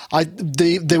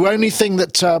 The only thing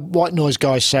that White Noise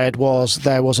guy said was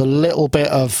there was a little bit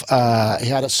of he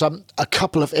had a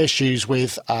couple of issues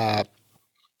with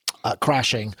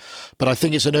crashing, but I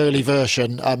think it's an early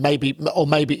version. Maybe not.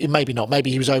 Maybe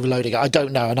he was overloading it. I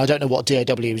don't know, and I don't know what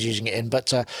DAW he was using it in.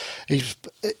 But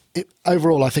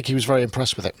overall, I think he was very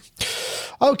impressed with it.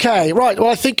 Okay, right. Well,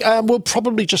 I think we'll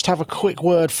probably just have a quick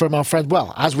word from our friend.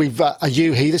 Well, as we've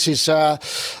Yuhi, this is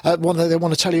one that they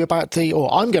want to tell you about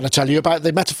I'm going to tell you about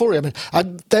the Metaphorium.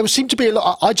 There seemed to be a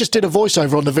lot. I just did a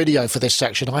voiceover on the video for this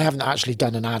section. I haven't actually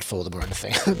done an ad for them or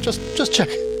anything. just check.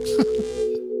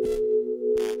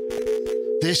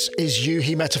 This is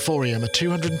Yuhi Metaphorium, a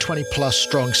 220 plus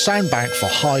strong sound bank for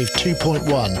Hive 2.1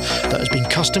 that has been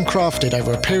custom crafted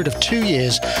over a period of 2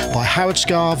 years by Howard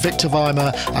Scar, Victor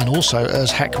Weimer and also Urs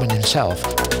Heckman himself.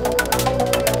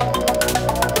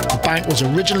 The bank was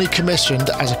originally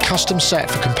commissioned as a custom set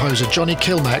for composer Johnny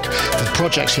Kilmack for the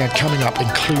projects he had coming up,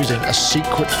 including a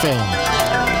secret film.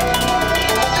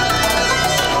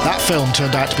 That film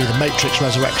turned out to be The Matrix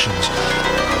Resurrections.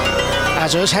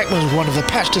 As Urs Heckman was one of the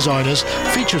patch designers,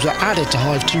 features were added to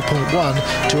Hive 2.1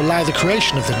 to allow the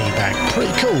creation of the new bank.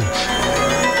 Pretty cool.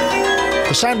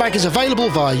 The soundbank is available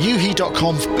via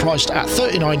yuhi.com, priced at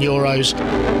 €39.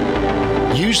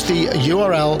 Use the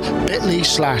URL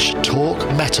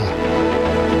bit.ly/talkmeta.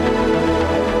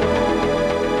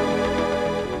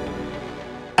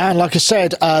 And like I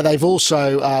said, we've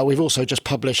also just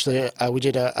published we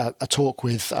did a talk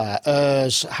with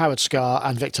Urs, Howard Scar,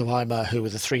 and Victor Weimer, who were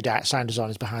the three sound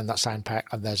designers behind that sound pack.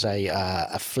 And there's a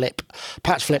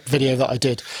patch flip video that I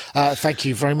did. Thank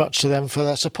you very much to them for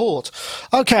their support.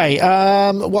 Okay,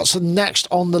 what's next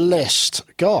on the list?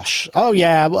 Gosh, oh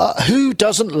yeah, who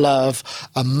doesn't love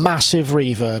a massive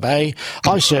reverb?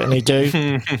 I certainly do.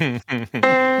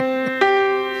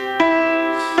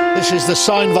 This is the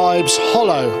Seinvibes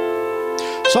Hollow.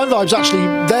 Seinvibes actually,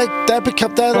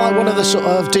 they're like one of the sort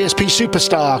of DSP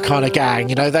superstar kind of gang.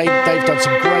 You know, they've done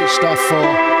some great stuff for.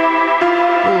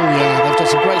 They've done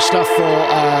some great stuff for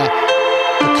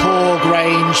the Korg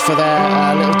range for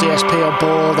their little DSP on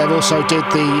board. They've also did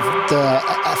the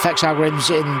effects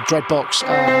algorithms in Dreadbox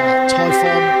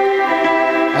Typhon.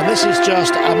 And this is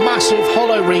just a massive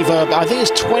hollow reverb. I think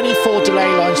it's 24 delay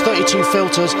lines, 32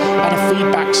 filters, and a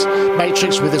feedback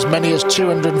matrix with as many as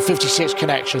 256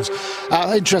 connections.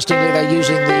 Interestingly, they're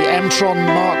using the Mtron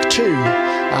Mark II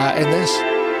in this.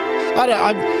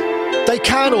 They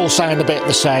can all sound a bit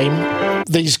the same,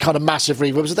 these kind of massive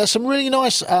reverbs. There's some really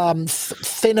nice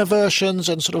thinner versions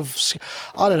and sort of,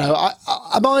 I don't know.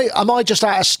 Am I just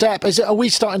out of step? Are we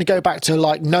starting to go back to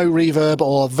like no reverb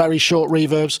or very short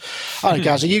reverbs? I don't know,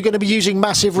 guys. Are you going to be using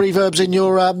massive reverbs in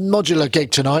your modular gig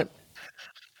tonight?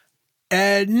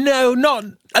 No, not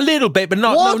a little bit, but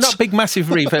not big massive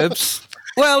reverbs.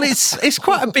 Well, it's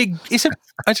quite a big.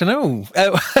 I don't know.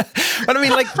 But I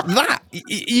mean, like that.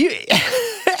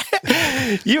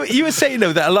 You were saying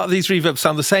though that a lot of these reverbs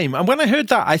sound the same, and when I heard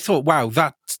that, I thought, wow,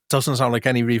 that doesn't sound like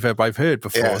any reverb I've heard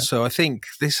before. Yeah. So I think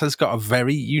this has got a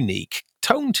very unique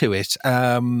tone to it,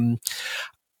 and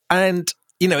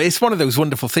you know, it's one of those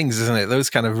wonderful things, isn't it? Those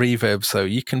kind of reverbs. So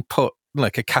you can put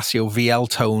like a Casio VL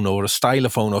tone or a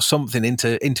stylophone or something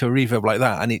into a reverb like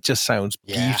that, and it just sounds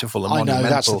beautiful and monumental. I know,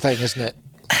 that's the thing, isn't it?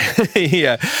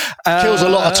 Yeah. Kills a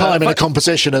lot of time in a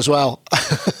composition as well.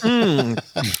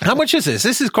 How much is this?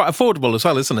 This is quite affordable as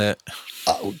well, isn't it?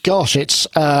 Oh, gosh, it's,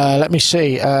 let me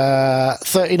see,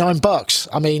 $39.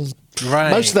 I mean,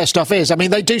 most of their stuff is. I mean,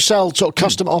 they do sell sort of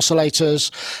custom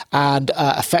oscillators and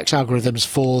effects algorithms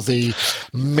for the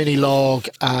Minilog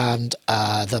and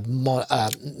the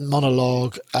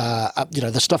Monolog, you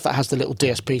know, the stuff that has the little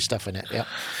DSP stuff in it, yeah.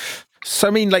 So,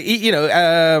 I mean, like, you know,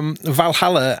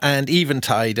 Valhalla and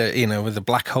Eventide, you know, with the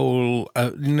Black Hole,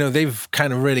 you know, they've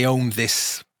kind of really owned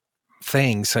this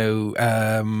thing. So,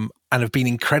 and have been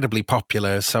incredibly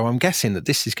popular. So I'm guessing that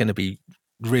this is going to be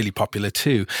really popular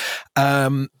too.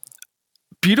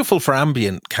 Beautiful for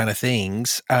ambient kind of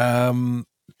things.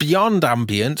 Beyond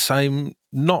ambient, I'm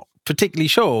not particularly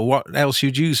sure what else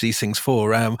you'd use these things for.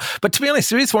 But to be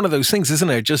honest, there is one of those things, isn't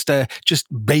there? Just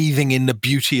bathing in the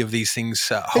beauty of these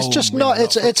things. It's just not.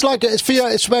 It's like it's for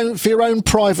your own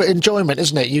private enjoyment,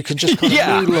 isn't it? You can just kind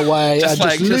of noodle away and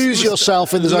just lose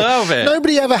yourself in the zone.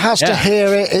 Nobody ever has to hear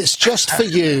it. It's just for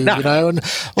you, you know. And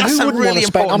who wouldn't want to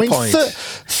spend? I mean,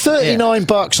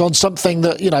 $39 on something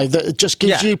that, you know, that just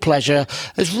gives you pleasure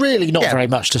is really not very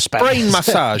much to spend. Brain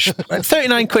massage.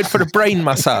 39 quid for a brain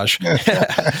massage.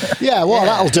 Yeah, well,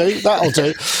 that'll do.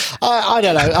 I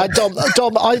don't know.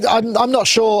 Dom, I'm not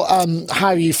sure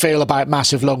how you feel about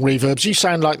massive long reverbs. You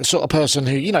sound like the sort of person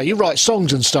who, you write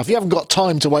songs and stuff. You haven't got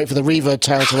time to wait for the reverb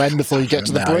tail to end before you get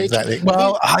to the bridge. Exactly.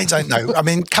 Well, I don't know. I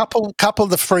mean, couple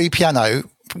the free piano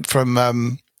from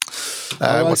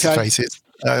what's the faces.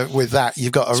 With that,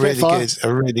 you've got a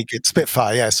really good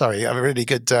Spitfire. Yeah, sorry, a really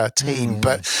good team.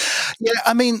 But yeah,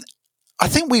 I mean, I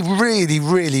think we really,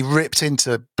 really ripped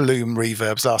into Bloom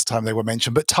reverbs last time they were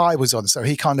mentioned, but Ty was on, so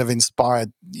he kind of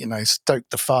inspired,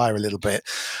 stoked the fire a little bit.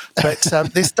 But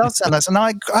this does sound nice, and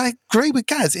I agree with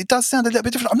Gaz. It does sound a little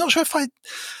bit different. I'm not sure if I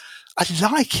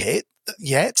like it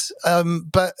yet,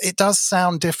 but it does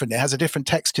sound different. It has a different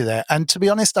texture there. And to be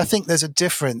honest, I think there's a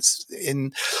difference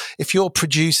in if you're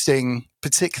producing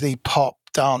particularly pop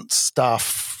dance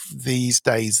stuff these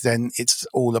days, then it's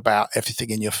all about everything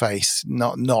in your face,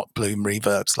 not Bloom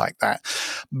reverbs like that.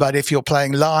 But if you're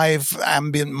playing live,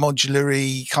 ambient,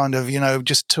 modulary kind of,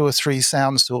 just 2 or 3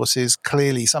 sound sources,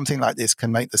 clearly something like this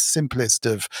can make the simplest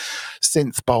of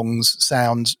synth bongs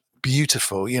sound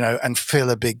beautiful, and fill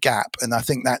a big gap. And I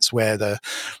think that's where the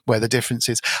difference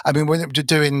is. I mean, when you're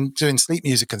doing sleep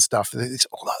music and stuff,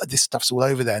 this stuff's all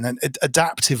over there. And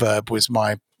Adaptive Herb was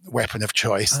my weapon of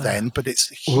choice then, but it's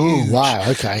huge. Ooh, wow,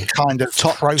 okay. Kind of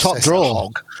top draw.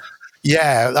 hog.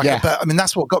 Yeah, but I mean,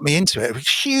 that's what got me into it. It was a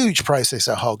huge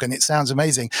processor hog, and it sounds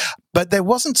amazing. But there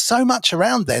wasn't so much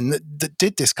around then that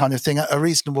did this kind of thing at a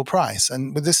reasonable price.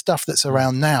 And with this stuff that's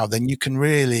around now, then you can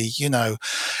really,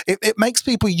 it makes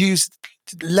people use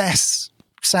less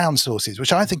sound sources,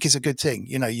 which I think is a good thing.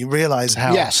 You realize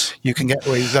how you can get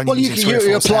where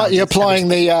you're applying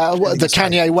the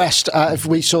Kanye West. If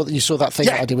you saw that thing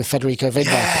that I did with Federico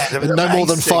Vinda, no more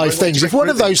than 5 things. If one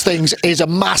of those things is a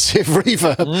massive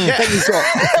reverb,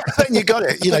 then you got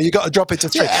it. You got to drop it to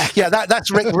 3. Yeah,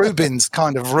 that's Rick Rubin's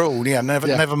kind of rule. Yeah,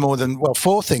 never more than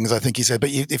 4 things, I think he said.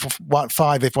 But if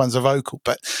 5 if one's a vocal.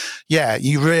 But yeah,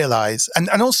 you realize,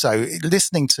 and also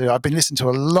I've been listening to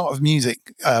a lot of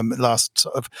music last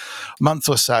sort of month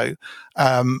or so,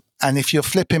 and if you're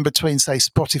flipping between, say,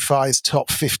 Spotify's top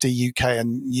 50 UK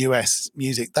and US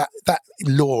music, that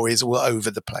lore is all over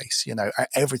the place.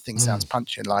 Everything sounds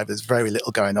punchy and live. There's very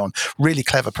little going on. Really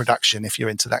clever production if you're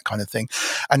into that kind of thing.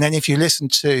 And then if you listen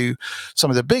to some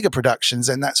of the bigger productions,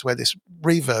 then that's where this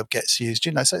reverb gets used.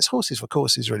 So it's horses for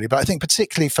courses, really. But I think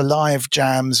particularly for live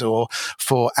jams or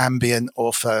for ambient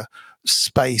or for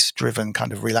space-driven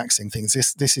kind of relaxing things,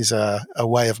 this is a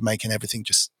way of making everything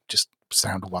just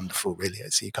sound wonderful, really.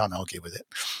 So you can't argue with it,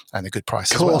 and a good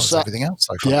price as well as everything else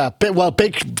so far. Yeah,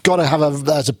 big. Got to have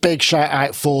there's a big shout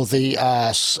out for the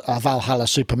Valhalla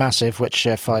Supermassive, which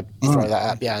if I throw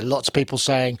that up, lots of people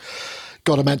saying.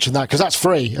 Got to mention that because that's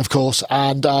free, of course,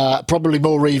 and probably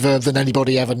more reverb than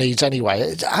anybody ever needs anyway.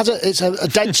 It's a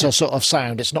denser sort of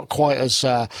sound. It's not quite as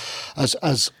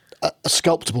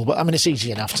sculptable, but I mean, it's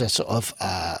easy enough to sort of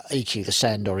EQ the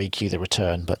send or EQ the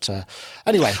return. But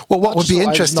anyway, well, what would be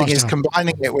interesting is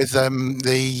combining it with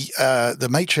the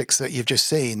matrix that you've just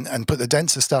seen, and put the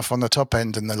denser stuff on the top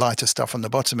end and the lighter stuff on the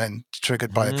bottom end,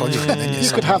 triggered by a project.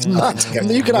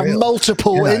 You could have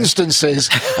multiple instances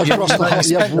across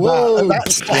the whole.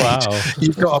 Wow!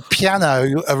 You've got a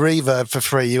piano, a reverb for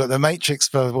free. You've got the matrix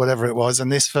for whatever it was,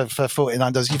 and this for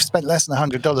 $49. You've spent less than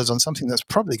 $100 on something that's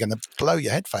probably going to blow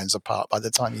your headphones apart by the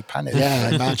time you pan it. Yeah,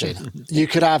 imagine. You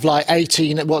could have like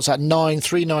 18, what's that, 3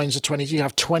 9s are 20. You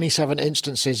have 27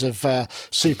 instances of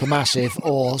Supermassive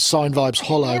or Sine Vibes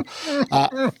Hollow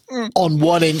on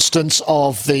one instance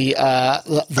of the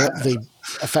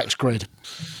effects grid.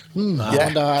 I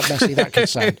wonder how messy that could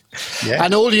sound.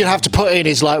 And all you have to put in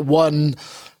is like one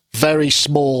very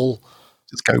small...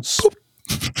 Just go...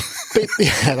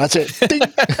 Yeah, that's it. Ding.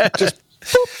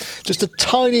 Just a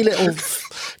tiny little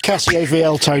Casio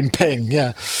VL tone ping.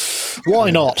 Yeah,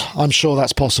 why not? I'm sure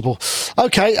that's possible.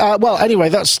 Okay. Well, anyway,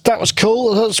 that was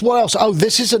cool. What else? Oh,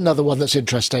 this is another one that's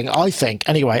interesting, I think.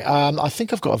 Anyway, I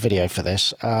think I've got a video for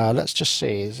this. Let's just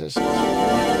see. Is this?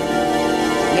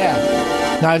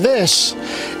 Yeah. Now this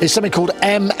is something called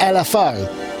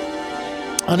MLFO.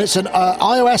 And it's an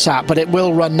iOS app, but it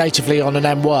will run natively on an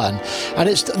M1. And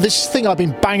it's this thing I've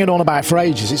been banging on about for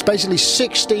ages. It's basically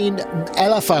 16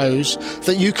 LFOs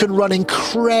that you can run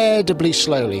incredibly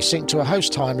slowly, synced to a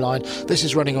host timeline. This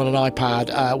is running on an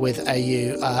iPad with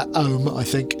AU Ohm, I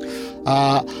think.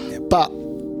 But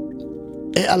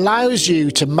it allows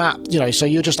you to map, so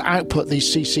you just output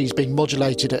these CCs being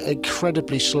modulated at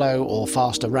incredibly slow or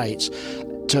faster rates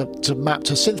to map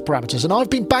to synth parameters. And I've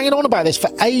been banging on about this for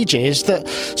ages, that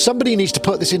somebody needs to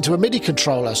put this into a MIDI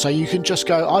controller so you can just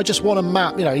go, I just want to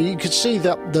map, you can see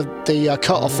that the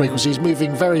cutoff frequency is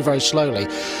moving very, very slowly.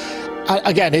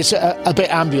 Again, it's a bit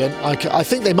ambient. I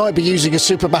think they might be using a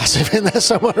supermassive in there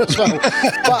somewhere as well.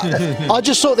 But I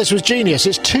just thought this was genius.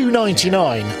 It's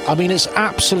 $2.99. I mean, it's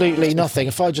absolutely nothing.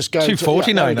 If I just go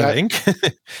 $2.49, I think.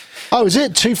 Oh, is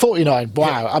it $2.49?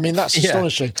 Wow. I mean, that's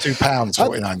astonishing.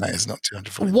 £2.49. That is not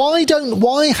 $249.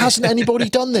 Why hasn't anybody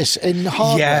done this in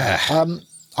hardware? Yeah.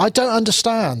 I don't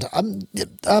understand.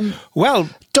 Well,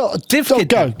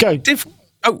 go.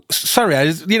 Oh, sorry. I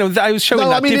was showing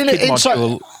that DivKit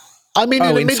module. I mean,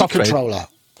 in a MIDI software controller.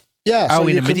 Yeah. So in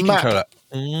a you MIDI can map.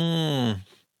 controller.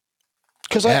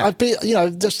 Because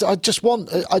I just want.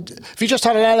 If you just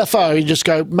had an LFO, you just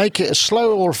go make it as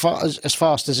slow or as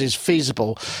fast as is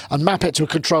feasible, and map it to a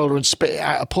controller and spit it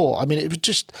out a port. I mean, it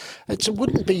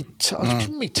wouldn't be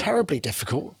terribly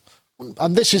difficult.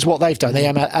 And this is what they've done, the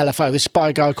LFO. This is by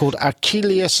a guy called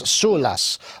Achilles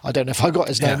Soulas. I don't know if I got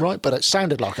his name right, but it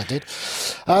sounded like I did.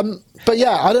 But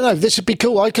yeah, I don't know. This would be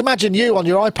cool. I can imagine you on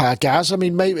your iPad, Gaz. I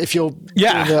mean, maybe if you're doing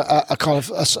a kind of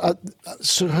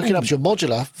hooking up to your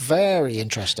modular, very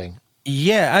interesting.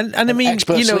 Yeah, and I mean,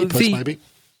 maybe.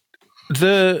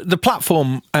 the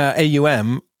platform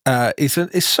AUM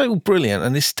is so brilliant,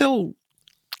 and it's still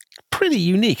pretty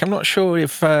unique. I'm not sure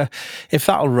if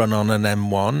that'll run on an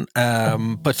M1,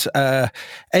 but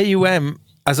AUM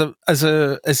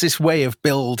as this way of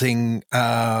building,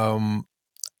 kind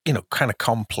of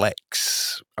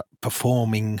complex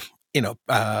performing,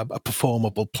 a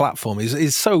performable platform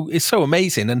is so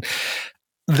amazing. And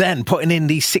then putting in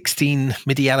these 16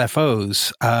 MIDI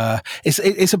LFOs,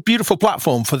 it's a beautiful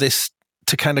platform for this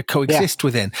to kind of coexist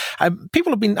within.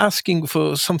 People have been asking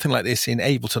for something like this in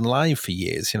Ableton Live for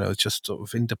years, just sort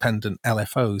of independent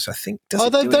LFOs. I think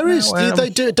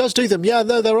it does do them. Yeah,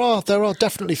 no, there are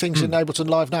definitely things in Ableton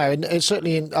Live now, and it's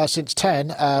certainly since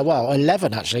 10,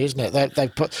 11 actually, isn't it? They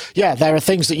put there are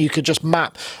things that you could just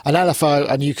map an LFO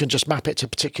and you can just map it to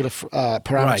particular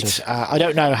parameters. Right. I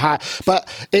don't know how, but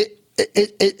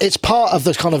it's part of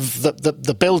the kind of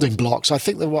the building blocks. I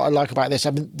think that what I like about this,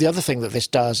 I mean, the other thing that this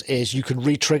does is you can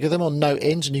re-trigger them on note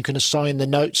ins, and you can assign the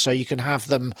notes so you can have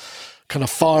them kind of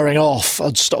firing off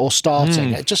or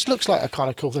starting. It just looks like a kind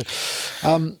of cool thing.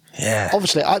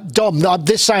 Obviously, Dom,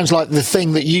 this sounds like the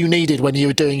thing that you needed when you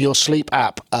were doing your sleep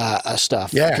app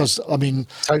stuff. Yeah. Because, I mean,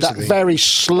 that very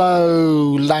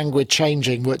slow language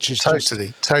changing, which is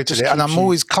totally. And I'm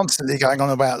always constantly going on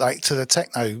about, to the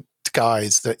techno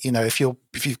guys, that if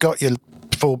you've got your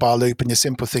 4-bar loop and your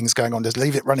simple things going on, just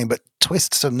leave it running, but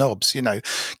twist some knobs,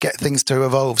 get things to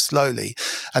evolve slowly,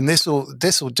 and this will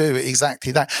do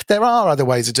exactly that. There are other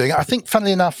ways of doing it. I think,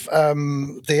 funnily enough,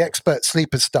 the Expert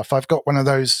Sleeper stuff, I've got one of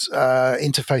those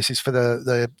interfaces for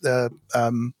the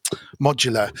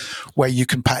modular where you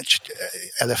can patch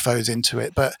LFOs into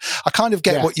it, but I kind of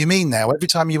get what you mean now. Every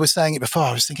time you were saying it before,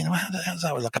 I was thinking, well, how the hell is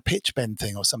that, like a pitch bend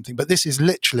thing or something? But this is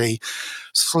literally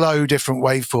slow different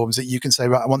waveforms that you can say,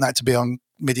 right, I want that to be on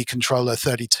MIDI controller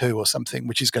 32 or something,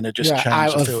 which is going to just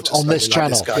change the filter on this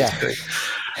channel.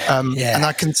 And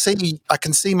I can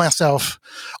see myself,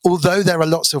 although there are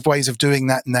lots of ways of doing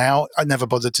that now, I never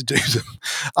bother to do them.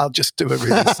 I'll just do a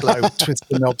really slow twist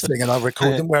the knob thing and I'll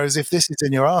record them. Whereas if this is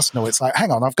in your arsenal, it's like, hang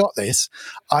on, I've got this.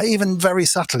 I even very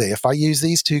subtly, if I use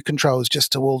these two controls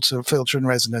just to alter filter and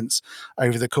resonance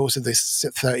over the course of this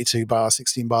 32 bar,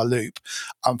 16 bar loop,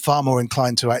 I'm far more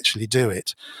inclined to actually do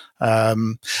it.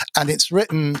 And it's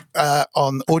written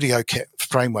on AudioKit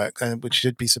framework, which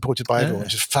should be supported by everyone,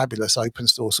 which is fabulous open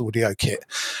source audio kit.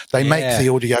 They make the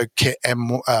AudioKit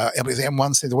M1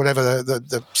 synth, or whatever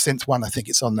the synth one, I think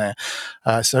it's on there.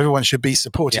 So everyone should be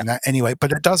supporting that anyway.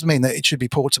 But it does mean that it should be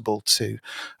portable to,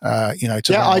 I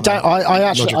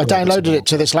downloaded it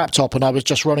to this laptop and I was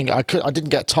just running it. I didn't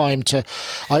get time to.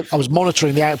 I was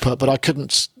monitoring the output, but I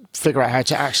couldn't figure out how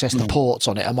to access the ports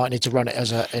on it. I might need to run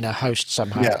it in a host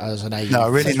somehow as an AU. No,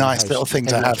 really nice little thing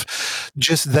to have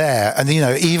just there. And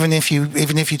even if you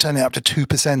turn it up to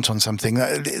 2% on something,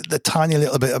 the tiny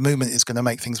little bit of movement is going to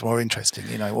make things more interesting.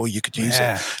 Or you could use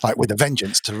it like with a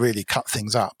vengeance to really cut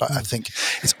things up. But I think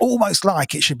it's almost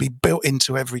like it should be built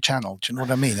into every channel. Do you know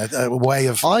what I mean? A way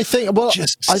of. I think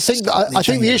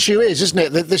the issue is, isn't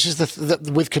it, that this is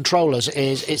with controllers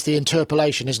is it's the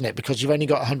interpolation, isn't it? Because you've only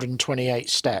got 128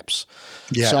 steps. steps.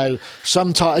 Yeah. So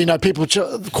sometimes, people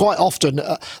quite often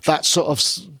that sort of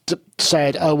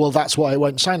said, oh, well, that's why it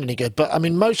won't sound any good. But I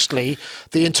mean, mostly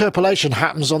the interpolation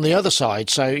happens on the other side.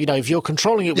 So, if you're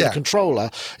controlling it with a controller,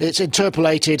 it's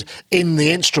interpolated in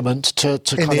the instrument to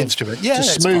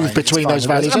smooth between those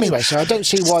values anyway. So I don't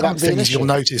see why that would be an issue. You'll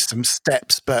notice some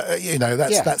steps, but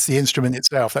that's the instrument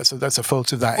itself. That's a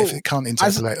fault of that. If it can't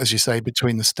interpolate, as you say,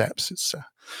 between the steps, it's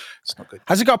not good.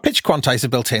 Has it got pitch quantizer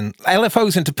built in?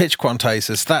 LFOs into pitch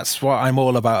quantizers. That's what I'm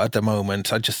all about at the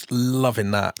moment. I'm just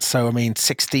loving that. So,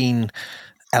 16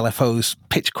 LFOs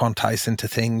pitch quantized into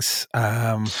things.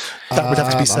 That would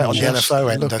have to be set on the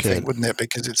LFO end, I think, wouldn't it?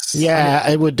 Because it's... Yeah,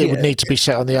 it would need to be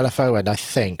set on the LFO end, I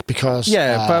think, because...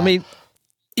 Yeah, but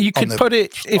you could put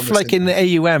it, if like in the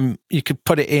AUM, you could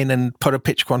put it in and put a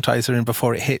pitch quantizer in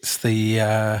before it hits the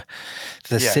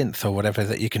synth or whatever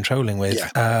that you're controlling with.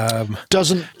 Yeah.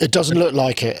 It doesn't look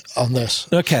like it on this.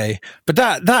 Okay. But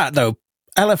that though,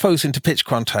 LFOs into pitch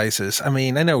quantizers, I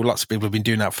know lots of people have been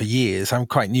doing that for years. I'm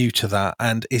quite new to that,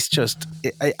 and it's just,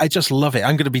 I just love it.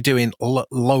 I'm going to be doing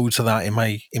loads of that in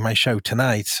my show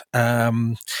tonight.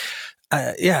 So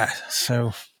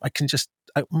I can just,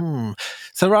 so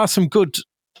there are some good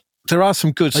sort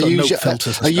of note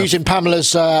filters. Are you using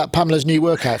Pamela's new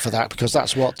workout for that? Because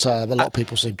that's what a lot of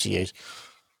people seem to use.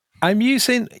 I'm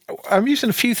using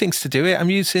a few things to do it. I'm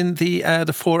using the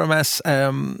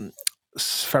 4MS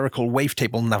spherical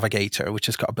wavetable navigator, which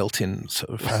has got a built-in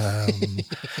sort of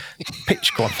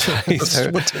pitch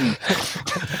quantizer.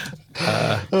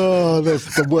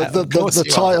 The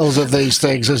titles of these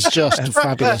things is just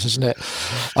fabulous, isn't it?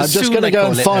 I'm just going to go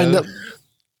and find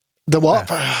the what?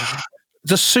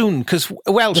 The Soon, because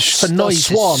Welsh for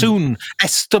noise is Soon.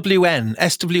 SWN.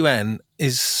 SWN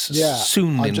is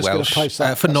Soon in Welsh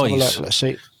for noise. Let's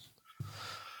see.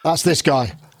 That's this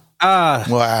guy.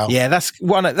 Wow. Yeah, that's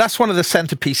one of the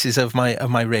centerpieces of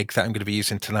my rig that I'm going to be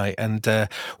using tonight. And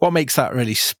what makes that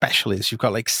really special is you've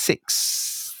got like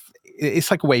 6. It's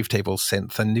like a wavetable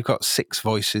synth, and you've got 6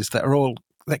 voices that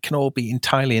can all be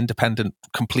entirely independent,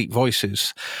 complete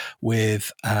voices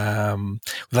with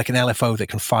like an LFO that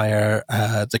can fire,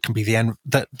 that can be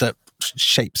that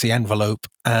shapes the envelope,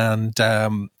 and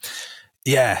and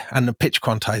the pitch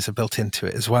quantizer built into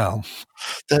it as well.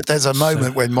 There's a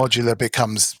moment when modular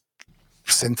becomes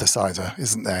synthesizer,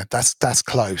 isn't there? That's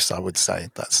close, I would say.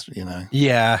 That's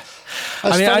Yeah.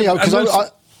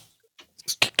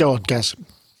 Go on, Gaz.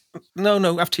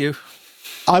 No, after you.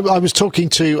 I was talking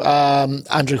to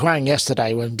Andrew Huang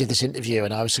yesterday when we did this interview,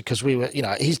 and because we were,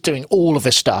 he's doing all of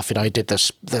this stuff. He did the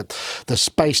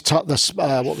space, what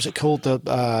was it called?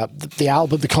 The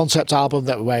album, the concept album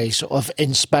where he's sort of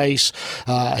in space.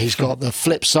 He's got the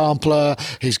flip sampler.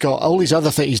 He's got all these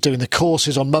other things. He's doing the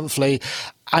courses on monthly.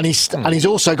 And he's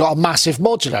also got a massive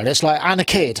modular, and it's like, and a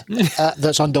kid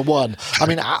that's under 1.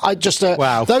 I just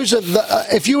wow. Those are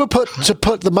if you were to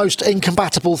put the most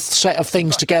incompatible set of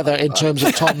things together in terms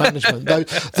of time management,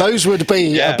 those would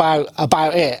be about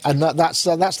it. And that's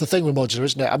the thing with modular,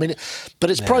 isn't it? But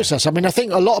it's process. I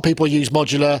think a lot of people use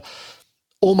modular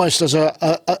almost as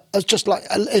as just like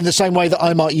in the same way that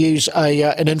I might use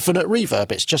an infinite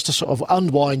reverb. It's just a sort of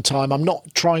unwind time. I'm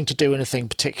not trying to do anything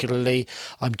particularly.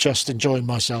 I'm just enjoying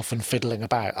myself and fiddling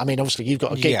about. Obviously you've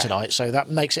got a gig tonight, so that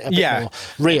makes it a bit more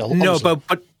real. No,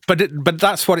 obviously. but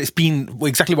that's what it's been.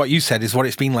 Exactly what you said is what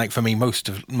it's been like for me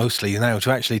mostly now,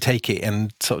 to actually take it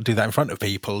and sort of do that in front of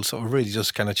people. Sort of really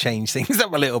just kind of change things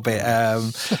up a little bit.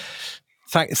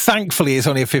 Thankfully, it's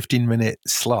only a 15-minute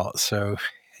slot, so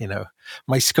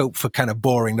my scope for kind of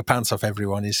boring the pants off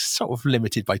everyone is sort of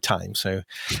limited by time. So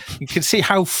you can see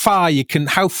how far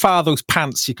those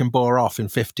pants you can bore off in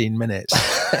 15 minutes.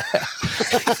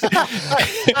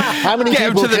 How many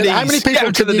people can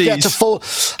you get to fall?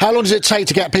 How long does it take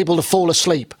to get people to fall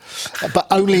asleep? But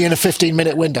only in a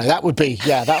 15-minute window. That would be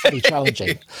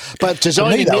challenging. But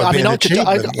designing, I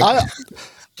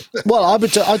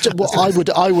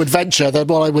would venture that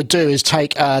what I would do is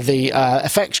take the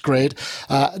effects grid,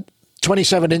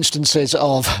 27 instances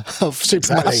of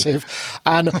Supermassive,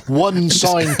 and 1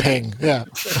 sine ping. Yeah.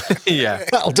 Yeah.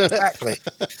 That'll do it.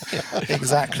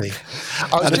 Exactly.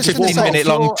 I was just 15-minute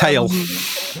long tail.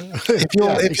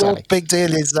 If your big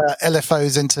deal is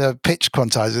LFOs into pitch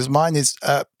quantizers, mine is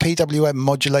PWM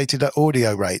modulated at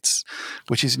audio rates,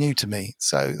 which is new to me.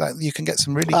 So you can get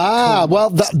some really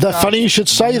cool funny you should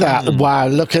say that. Wow,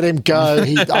 look at him go.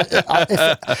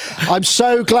 I'm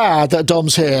so glad that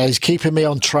Dom's here. He's keeping me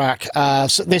on track.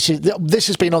 So this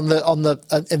has been on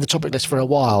the in the topic list for a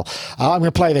while. I'm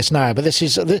going to play this now, but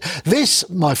this,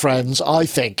 my friends, I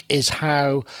think is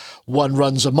how one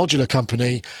runs a modular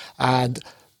company, and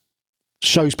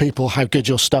shows people how good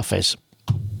your stuff is.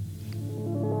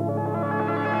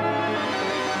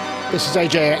 This is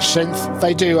AJH Synth.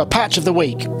 They do a patch of the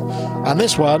week. And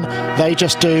this one, they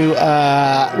just do,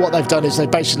 what they've done is they've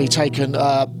basically taken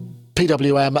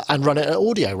PWM and run it at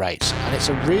audio rates. And it's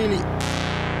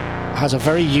has a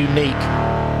very unique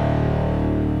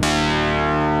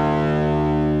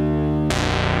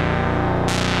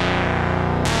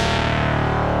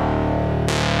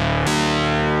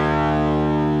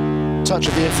touch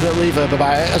of the infinite reverb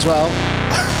about it as well.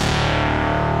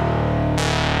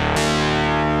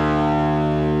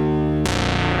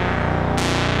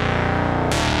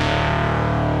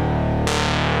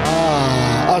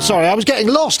 Sorry, I was getting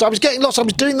lost. I was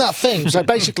doing that thing. So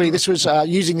basically, this was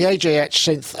using the AJH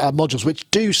synth modules, which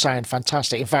do sound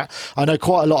fantastic. In fact, I know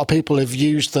quite a lot of people have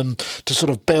used them to sort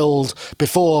of build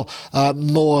before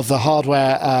more of the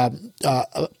hardware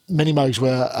Minimogs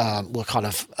were kind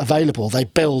of available. They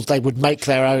would make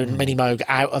their own Minimoog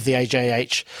out of the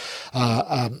AJH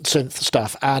synth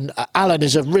stuff. And Alan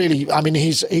is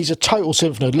he's a total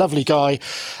synth nerd, lovely guy,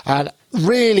 and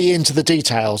really into the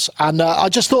details. And I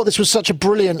just thought this was such a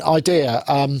brilliant idea.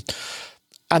 And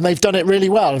they've done it really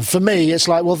well. And for me, it's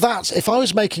like, well, if I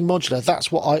was making modular,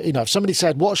 that's what if somebody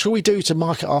said, what shall we do to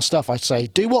market our stuff? I'd say,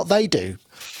 do what they do.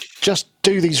 Just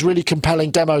do these really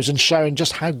compelling demos and showing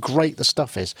just how great the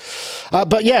stuff is.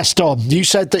 But yes, Dom, you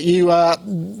said that you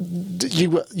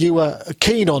were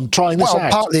keen on trying this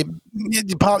out.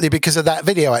 Partly because of that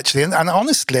video, actually. And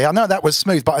honestly, I know that was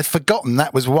smooth, but I'd forgotten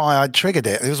that was why I triggered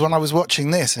it. It was when I was watching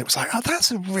this, and it was like, oh,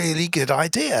 that's a really good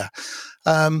idea.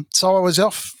 So I was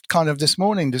off kind of this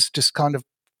morning, just kind of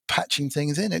patching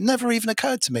things in. It never even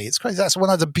occurred to me. It's crazy. That's one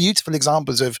of the beautiful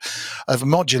examples of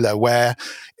modular, where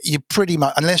you pretty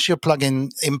much, unless you're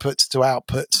plugging inputs to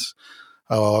outputs,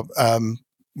 or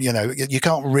you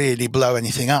can't really blow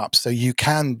anything up. So you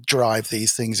can drive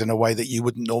these things in a way that you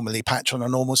wouldn't normally patch on a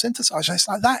normal synthesizer. It's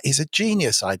like, that is a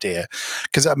genius idea.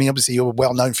 Because obviously you're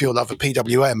well known for your love of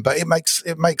PWM, but it makes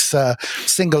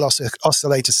single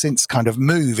oscillator synths kind of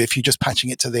move if you're just patching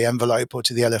it to the envelope or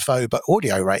to the LFO. But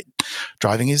audio rate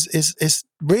driving is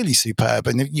really superb,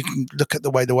 and you can look at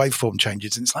the way the waveform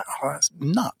changes, and it's like, oh, that's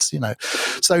nuts,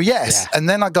 So yes, yeah. And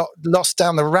then I got lost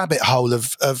down the rabbit hole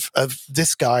of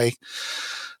this guy,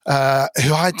 who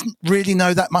I didn't really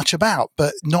know that much about.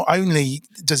 But not only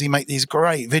does he make these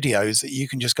great videos that you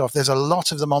can just go off, there's a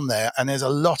lot of them on there, and there's a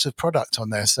lot of product on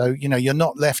there. So, you're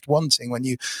not left wanting when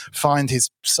you find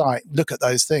his site, look at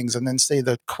those things, and then see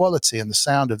the quality and the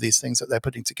sound of these things that they're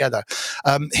putting together.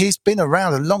 He's been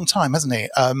around a long time, hasn't he?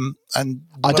 And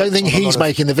I don't think he's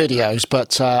making the videos,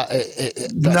 but but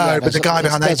the guy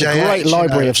behind AJH, there's a great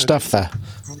library of stuff there.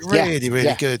 Really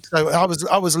good. So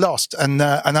I was lost, and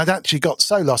I'd actually got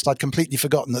so lost I'd completely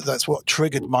forgotten that's what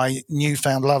triggered my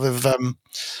newfound love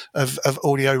of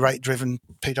audio rate driven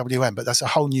PWM. But that's a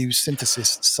whole new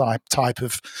synthesis type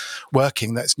of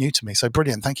working that's new to me. So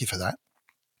brilliant, thank you for that.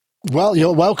 Well,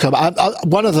 you're welcome.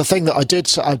 One other thing that I did,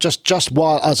 just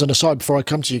while, as an aside, before I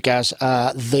come to you guys,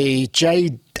 the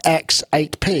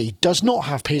JX8P does not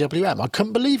have PWM. I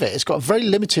couldn't believe it. It's got very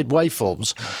limited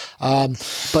waveforms,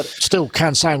 but still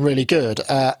can sound really good.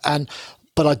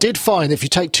 But I did find if you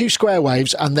take two square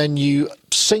waves and then you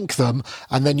sync them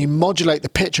and then you modulate the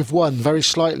pitch of one very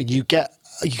slightly, you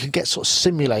can get sort of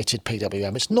simulated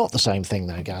PWM. It's not the same thing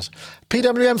though, Gaz.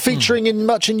 PWM featuring in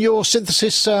your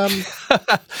synthesis bag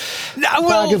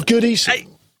of goodies?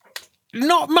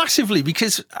 Not massively,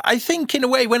 because I think in a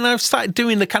way when I started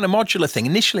doing the kind of modular thing,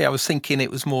 initially I was thinking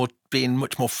it was much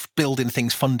more building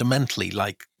things fundamentally,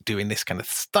 like doing this kind of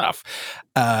stuff.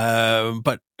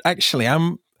 But actually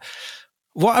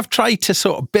what I've tried to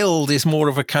sort of build is more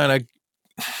of a kind of,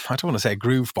 I don't want to say a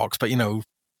groove box, but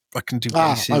I can do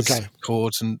basses,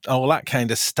 chords, and all that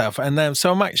kind of stuff. And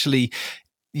so I'm actually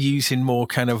using more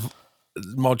kind of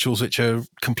modules which are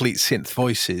complete synth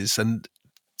voices, and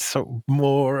so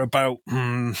more about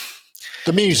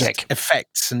the music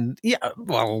effects and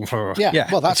well,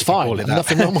 that's fine.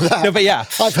 Nothing wrong with that. No, but yeah,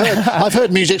 I've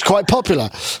heard music's quite popular.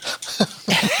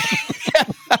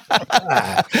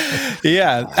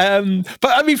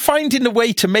 But I mean, finding a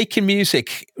way to making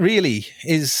music really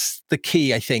is the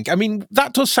key, I think. I mean,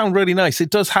 that does sound really nice. It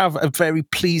does have a very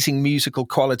pleasing musical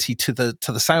quality to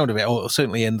the sound of it, or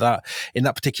certainly in that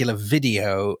particular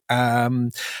video.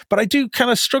 But I do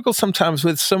kind of struggle sometimes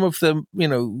with some of the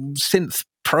synth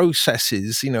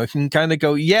processes. I can kind of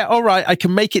go, all right, I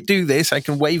can make it do this, I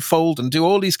can wavefold and do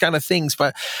all these kind of things,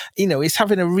 but it's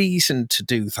having a reason to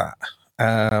do that.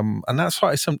 and that's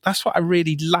what I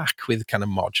really lack with kind of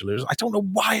modulars. I don't know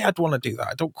why I'd want to do that.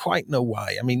 I don't quite know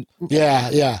why. I mean,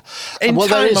 yeah. In Well,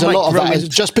 there time, is I a might lot of grow that. into-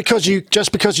 Just because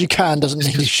you can doesn't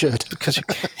mean you should. because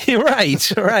you're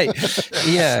right.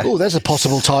 Yeah, Oh, there's a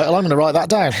possible title. I'm going to write that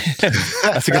down.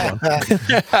 that's a good one.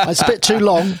 It's a bit too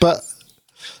long, but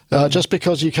just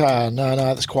because you can. No,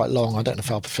 that's quite long. I don't know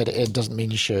if I'll fit it in. Doesn't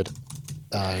mean you should.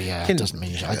 It doesn't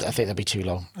mean you should. I think that'd be too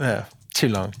long. Yeah, too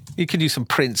long. You could use some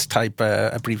Prince type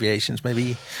abbreviations,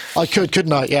 maybe. I could,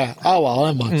 couldn't I? Yeah. Oh well,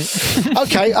 never mind.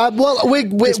 Okay. Well,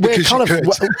 we're kind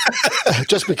of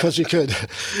just because you could,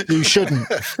 you shouldn't.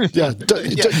 Yeah,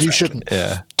 you shouldn't.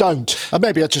 Yeah. Don't.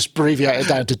 Maybe I'll just abbreviate it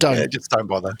down to don't. Yeah, just don't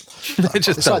bother. Just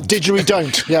It's like didgeridoo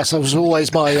don't. Yes, that was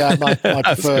always my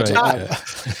preferred. great,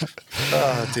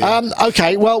 Oh, dear.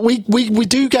 Okay, well, we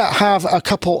do have a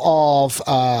couple of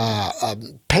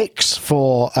picks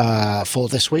for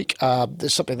this week.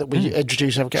 There's something that we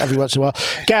introduce every once in a while.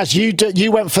 Gaz,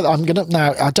 you went for. I'm gonna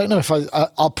now. I don't know if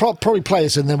I'll probably play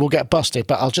this and then we'll get busted,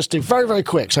 but I'll just do very very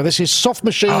quick. So this is Soft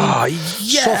Machine,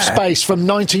 Soft Space from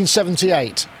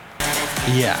 1978.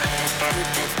 Yeah.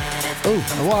 Oh,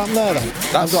 what happened there then?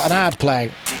 I've got an ad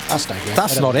playing. That's no good.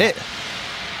 That's not it.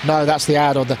 No, that's the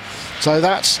ad on the. So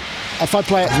that's if I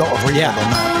play it. A lot of reverb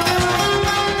on that.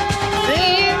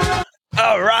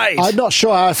 All right. I'm not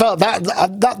sure how I felt that.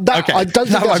 Okay. I don't think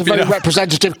That that's might a be very enough.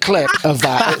 representative clip of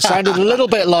that. It sounded a little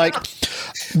bit like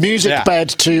music bed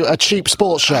to a cheap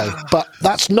sports show, but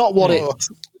that's not what it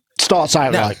starts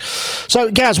out like.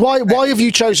 So, Gaz, why have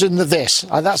you chosen this?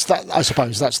 That's that. I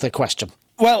suppose that's the question.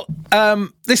 Well,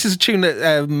 this is a tune that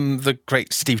the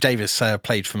great Steve Davis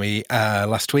played for me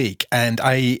last week, and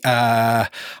I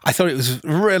thought it was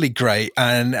really great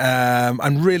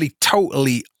and really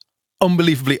totally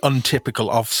unbelievably untypical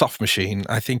of Soft Machine.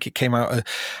 I think it came out. I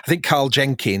think Carl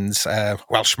Jenkins,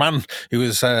 Welshman,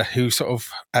 who sort of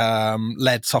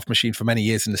led Soft Machine for many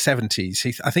years in the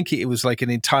 70s. I think it was like an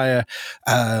entire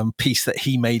piece that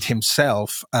he made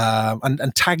himself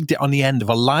and tagged it on the end of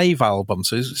a live album.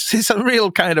 So it's a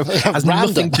real kind of has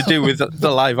nothing to do with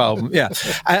the live album. Yeah,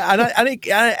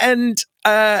 and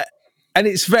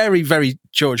it's very very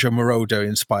Giorgio Moroder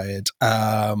inspired.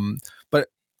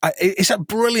 It's a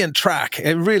brilliant track,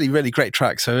 a really, really great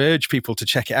track. So I urge people to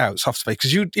check it out, Soft Space,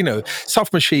 because you know,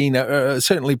 Soft Machine,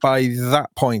 certainly by that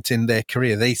point in their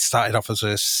career, they started off in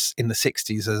the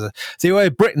 60s they were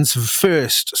Britain's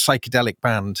first psychedelic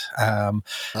band,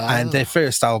 and their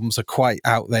first albums are quite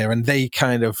out there, and they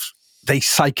psychedelicized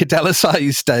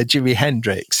Jimi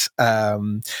Hendrix,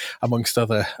 amongst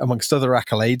other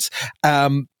accolades,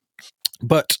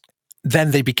 but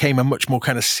then they became a much more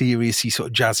kind of seriously sort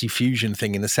of jazzy fusion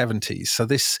thing in the 70s. So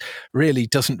this really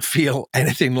doesn't feel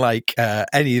anything like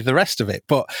any of the rest of it.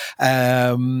 But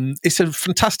it's a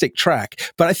fantastic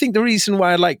track. But I think the reason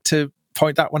why I like to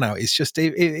point that one out is just,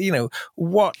 you know,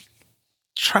 what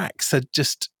tracks are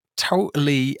just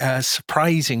totally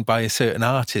surprising by a certain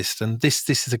artist. And this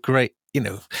is a great, you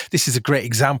know, this is a great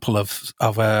example of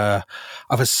a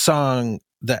song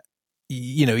that,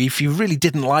 you know, if you really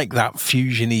didn't like that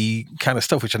fusion-y kind of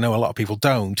stuff, which I know a lot of people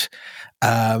don't,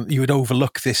 you would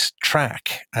overlook this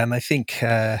track. And I think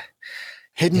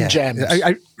Hidden gems.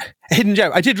 Hidden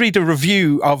Gem. I did read a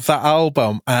review of that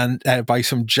album and by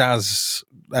some jazz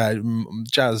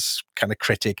kind of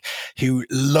critic who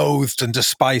loathed and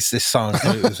despised this song.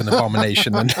 It was an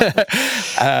abomination. And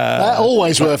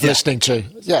always worth listening to.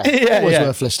 Always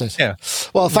worth listening to. Yeah.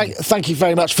 Well, thank you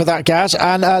very much for that, Gaz.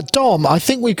 And Dom, I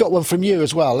think we've got one from you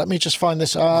as well. Let me just find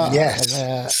this.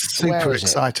 Yes, super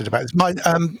excited about this. My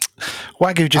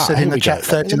Wagyu just said in the chat,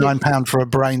 £39 for a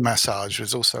brain massage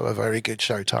was also a very good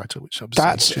show title, which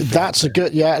obviously that's a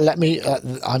good. Yeah, let me.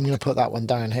 I'm going to put that one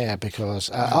down here because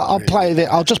I'll play it.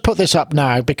 I'll just put this up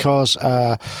now because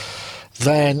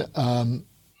then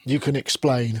you can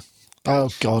explain. Oh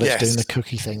God, it's doing the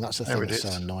cookie thing. That's the thing that's so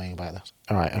annoying about this.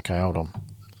 All right, okay, hold on.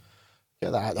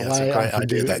 Get that out of the way. That's a great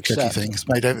idea, that cookie thing. It's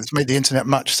made the internet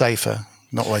much safer.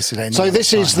 Not wasted any. So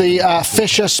this is the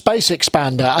Fisher Space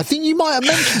Expander. I think you might have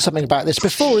mentioned something about this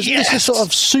before. Isn't this a sort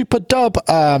of super dub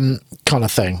kind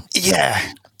of thing?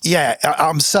 Yeah,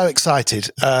 I'm so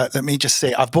excited. Let me just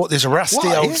see. I've bought this rusty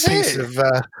old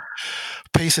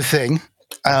piece of thing.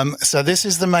 So this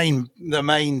is the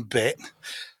main bit.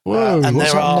 Whoa, and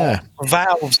what's there are there?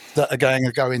 valves that are going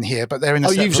to go in here, but they're in a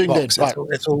separate box. Right.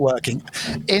 It's all working.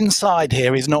 Inside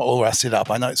here is not all rusted up.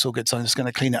 I know it's all good, so I'm just going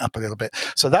to clean it up a little bit.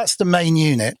 So that's the main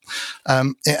unit.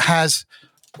 It has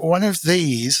one of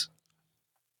these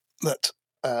that,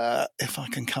 if I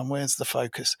can come, where's the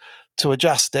focus? To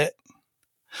adjust it.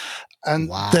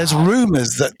 And there's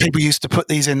rumours that people used to put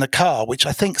these in the car, which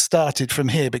I think started from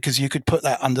here because you could put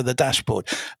that under the dashboard.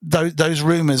 Those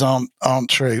rumours aren't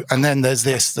true. And then there's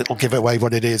this that will give away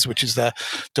what it is, which is the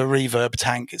reverb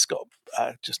tank. It's got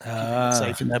just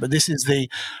safe in there. But this is the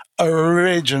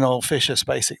original Fisher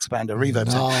Space Expander reverb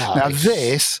tank. Now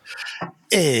this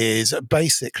is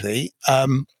basically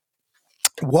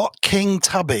what King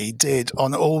Tubby did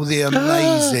on all the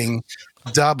amazing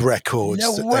dub records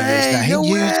that they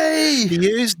used. Now, he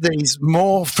used these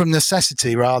more from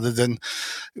necessity rather than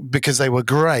because they were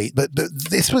great. But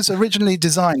this was originally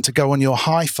designed to go on your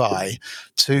hi-fi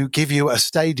to give you a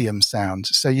stadium sound.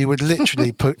 So you would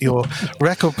literally put your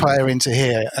record player into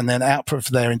here and then output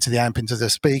from there into the amp into the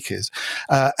speakers.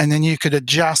 And then you could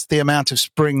adjust the amount of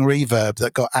spring reverb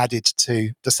that got added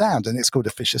to the sound. And it's called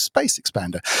a Fisher Space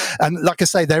Expander. And like I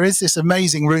say, there is this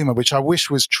amazing rumor, which I wish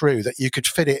was true, that you could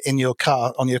fit it in your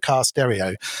car, on your car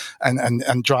stereo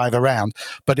and drive around.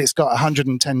 But it's got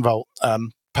 110 volt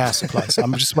power supply. So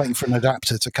I'm just waiting for an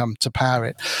adapter to come to power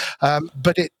it.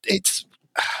 But it's,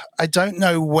 I don't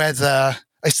know whether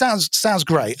it sounds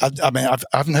great. I mean, I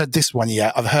haven't heard this one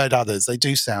yet. I've heard others. They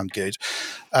do sound good.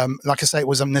 Like I say, it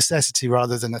was a necessity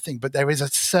rather than a thing. But there is a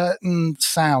certain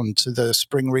sound to the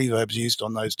spring reverbs used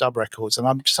on those dub records, and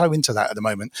I'm so into that at the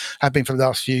moment. I've been for the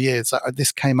last few years.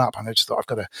 This came up, and I just thought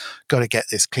I've got to get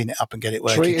this, clean it up, and get it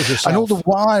working. And all the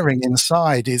wiring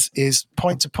inside is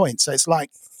point to point, so it's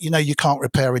like, you know, you can't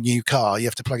repair a new car. You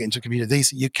have to plug it into a computer.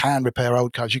 These, you can repair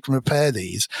old cars. You can repair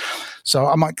these. So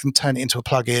I might turn it into a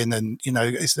plug-in, and, you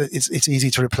know, it's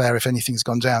easy to repair if anything's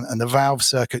gone down. And the valve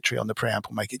circuitry on the preamp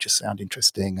will make it just sound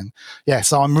interesting. And yeah,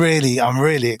 so I'm really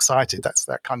excited.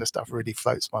 That kind of stuff really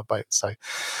floats my boat. So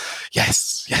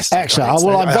yes. Excellent.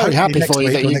 Well, I'm very happy for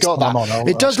you that you got that.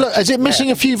 It does look. Is it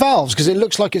missing a few valves? Because it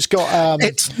looks like it's got.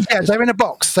 They're in a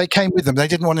box. They came with them. They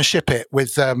didn't want to ship it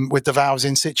with the valves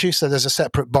in situ. So there's a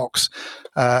separate box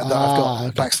that I've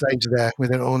got backstage there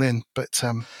with it all in. But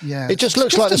it just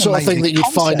looks like the sort of thing that you'd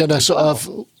find in a sort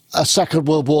of a Second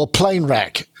World War plane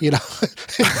wreck, you know,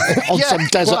 on some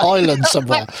desert island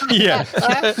somewhere. Yeah.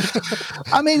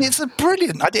 I mean, it's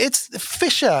it's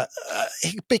Fisher.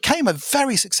 He became a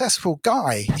very successful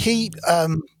guy. He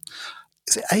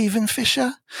is it Avon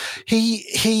Fisher?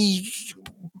 He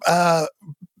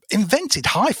invented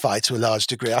hi-fi to a large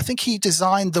degree. I think he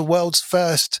designed the world's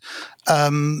first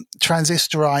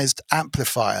transistorized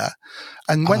amplifier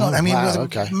and went on. I mean, he was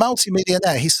a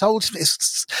multi-millionaire. He sold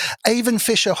Avon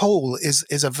Fisher Hall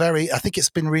is a very, I think it's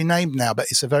been renamed now, but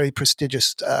it's a very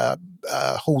prestigious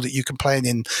hall that you can play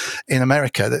in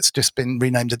America that's just been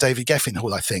renamed the David Geffen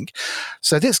Hall, I think.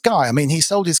 So this guy, I mean, he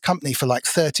sold his company for like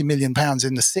 £30 million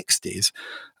in the 60s.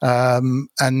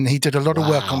 And he did a lot of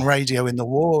work on radio in the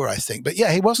war, I think. But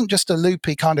yeah, he wasn't just a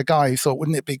loopy kind of guy who thought,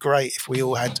 wouldn't it be great if we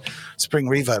all had spring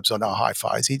reverbs on our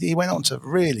hi-fis? He went on to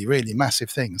really, really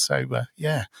massive things. So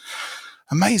yeah,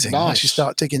 amazing. Nice. Once you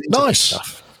start digging into this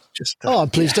stuff. I'm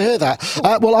pleased to hear that.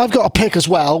 Well, I've got a pick as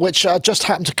well, which just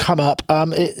happened to come up.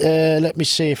 Let me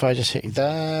see if I just hit you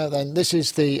there. Then this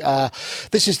is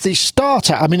the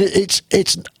starter. I mean,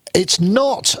 it's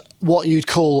not what you'd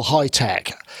call high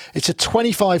tech. It's a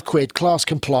 25 quid class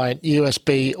compliant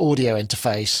USB audio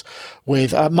interface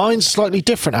with mine's slightly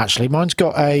different actually. Mine's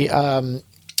got a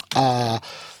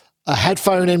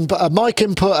headphone input, a mic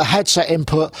input, a headset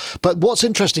input. But what's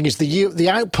interesting is the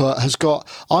output has got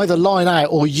either line out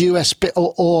or USB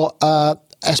or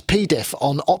SPDIF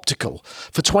on optical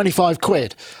for 25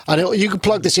 quid. And you can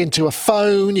plug this into a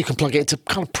phone, you can plug it into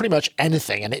kind of pretty much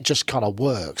anything, and it just kind of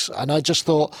works. And I just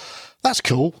thought, that's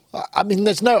cool. I mean,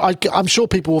 I'm sure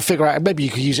people will figure out, maybe you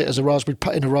could use it as a Raspberry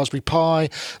Pi.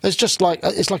 There's just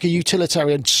it's like a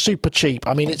utilitarian, super cheap.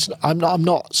 I mean, I'm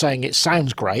not saying it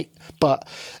sounds great, but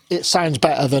it sounds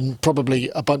better than probably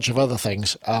a bunch of other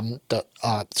things.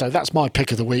 So that's my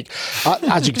pick of the week.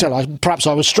 As you can tell, perhaps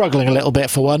I was struggling a little bit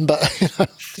for one, but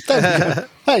there we go.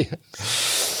 Hey.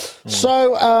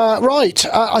 So,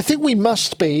 I think we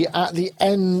must be at the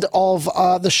end of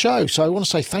the show. So I want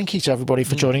to say thank you to everybody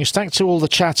for joining us. Thanks to all the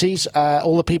chatties,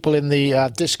 all the people in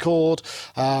the Discord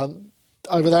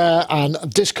over there, and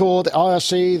Discord, the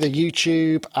IRC, the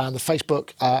YouTube, and the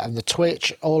Facebook, and the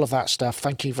Twitch, all of that stuff.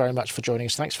 Thank you very much for joining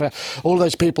us. Thanks for all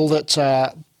those people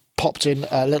that popped in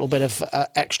a little bit of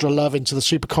extra love into the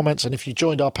super comments. And if you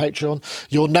joined our Patreon,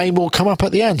 your name will come up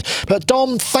at the end. But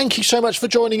Dom, thank you so much for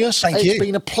joining us. It's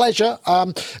been a pleasure.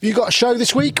 Have you got a show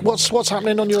this week? What's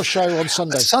happening on your show on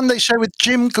Sunday? A Sunday show with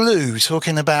Jim Glue,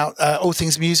 talking about all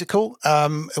things musical.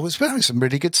 It was some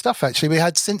really good stuff, actually. We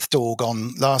had Synth Dog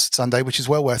on last Sunday, which is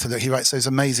well worth a look. He writes those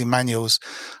amazing manuals.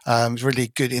 Really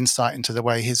good insight into the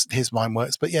way his mind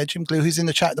works. But yeah, Jim Glue, who's in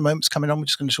the chat at the moment, is coming on. We're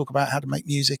just going to talk about how to make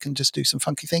music and just do some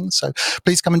funky things. So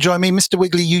please come and join me. Mr.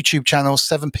 Wiggly YouTube channel,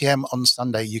 7 p.m. on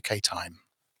Sunday, UK time.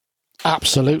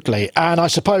 Absolutely. And I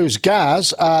suppose,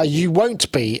 Gaz, you won't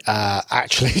be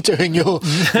actually doing your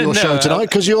show tonight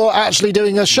because you're actually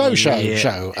doing a show,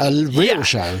 a real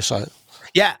show.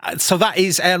 So that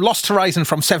is Lost Horizon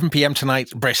from 7 p.m. tonight,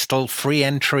 Bristol. Free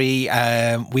entry.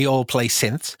 We all play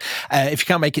synths. If you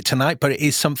can't make it tonight, but it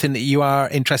is something that you are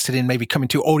interested in maybe coming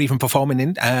to or even performing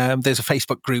in, there's a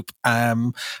Facebook group.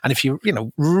 And if you're,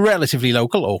 relatively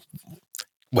local or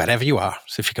wherever you are,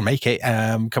 so if you can make it,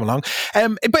 come along.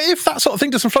 But if that sort of thing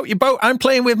doesn't float your boat, I'm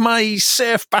playing with my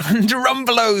surf band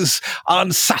Rumbelows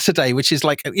on Saturday, which is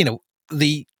like,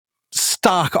 the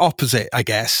stark opposite, I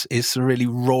guess, is the really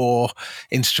raw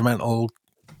instrumental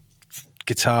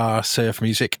guitar surf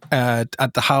music at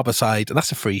the Harbourside, and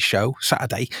that's a free show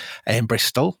Saturday in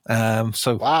Bristol.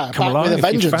 So come along with a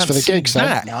vengeance for the gigs.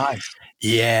 Nice.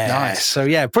 Yeah. Nice. So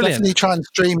yeah, brilliant. Definitely try and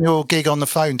stream your gig on the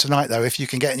phone tonight, though, if you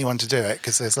can get anyone to do it,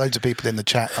 because there's loads of people in the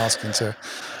chat asking to,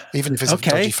 even if it's a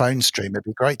dodgy phone stream, it'd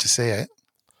be great to see it.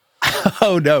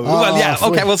 Oh no! Well, yeah.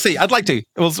 Okay, we'll see. I'd like to.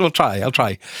 We'll try. I'll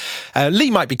try.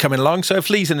 Lee might be coming along, so if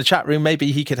Lee's in the chat room,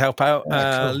 maybe he could help out.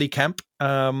 Cool. Lee Kemp.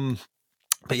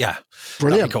 But yeah,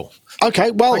 brilliant. Cool.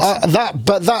 Okay, well,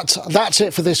 that's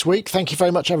it for this week. Thank you very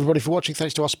much, everybody, for watching.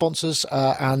 Thanks to our sponsors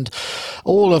and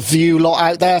all of you lot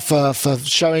out there for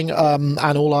showing, and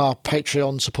all our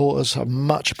Patreon supporters are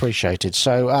much appreciated.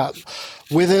 So,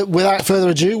 without further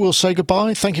ado, we'll say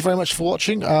goodbye. Thank you very much for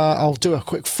watching. I'll do a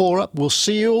quick 4-up. We'll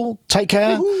see you all. Take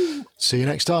care. Woo-hoo. See you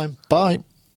next time. Bye.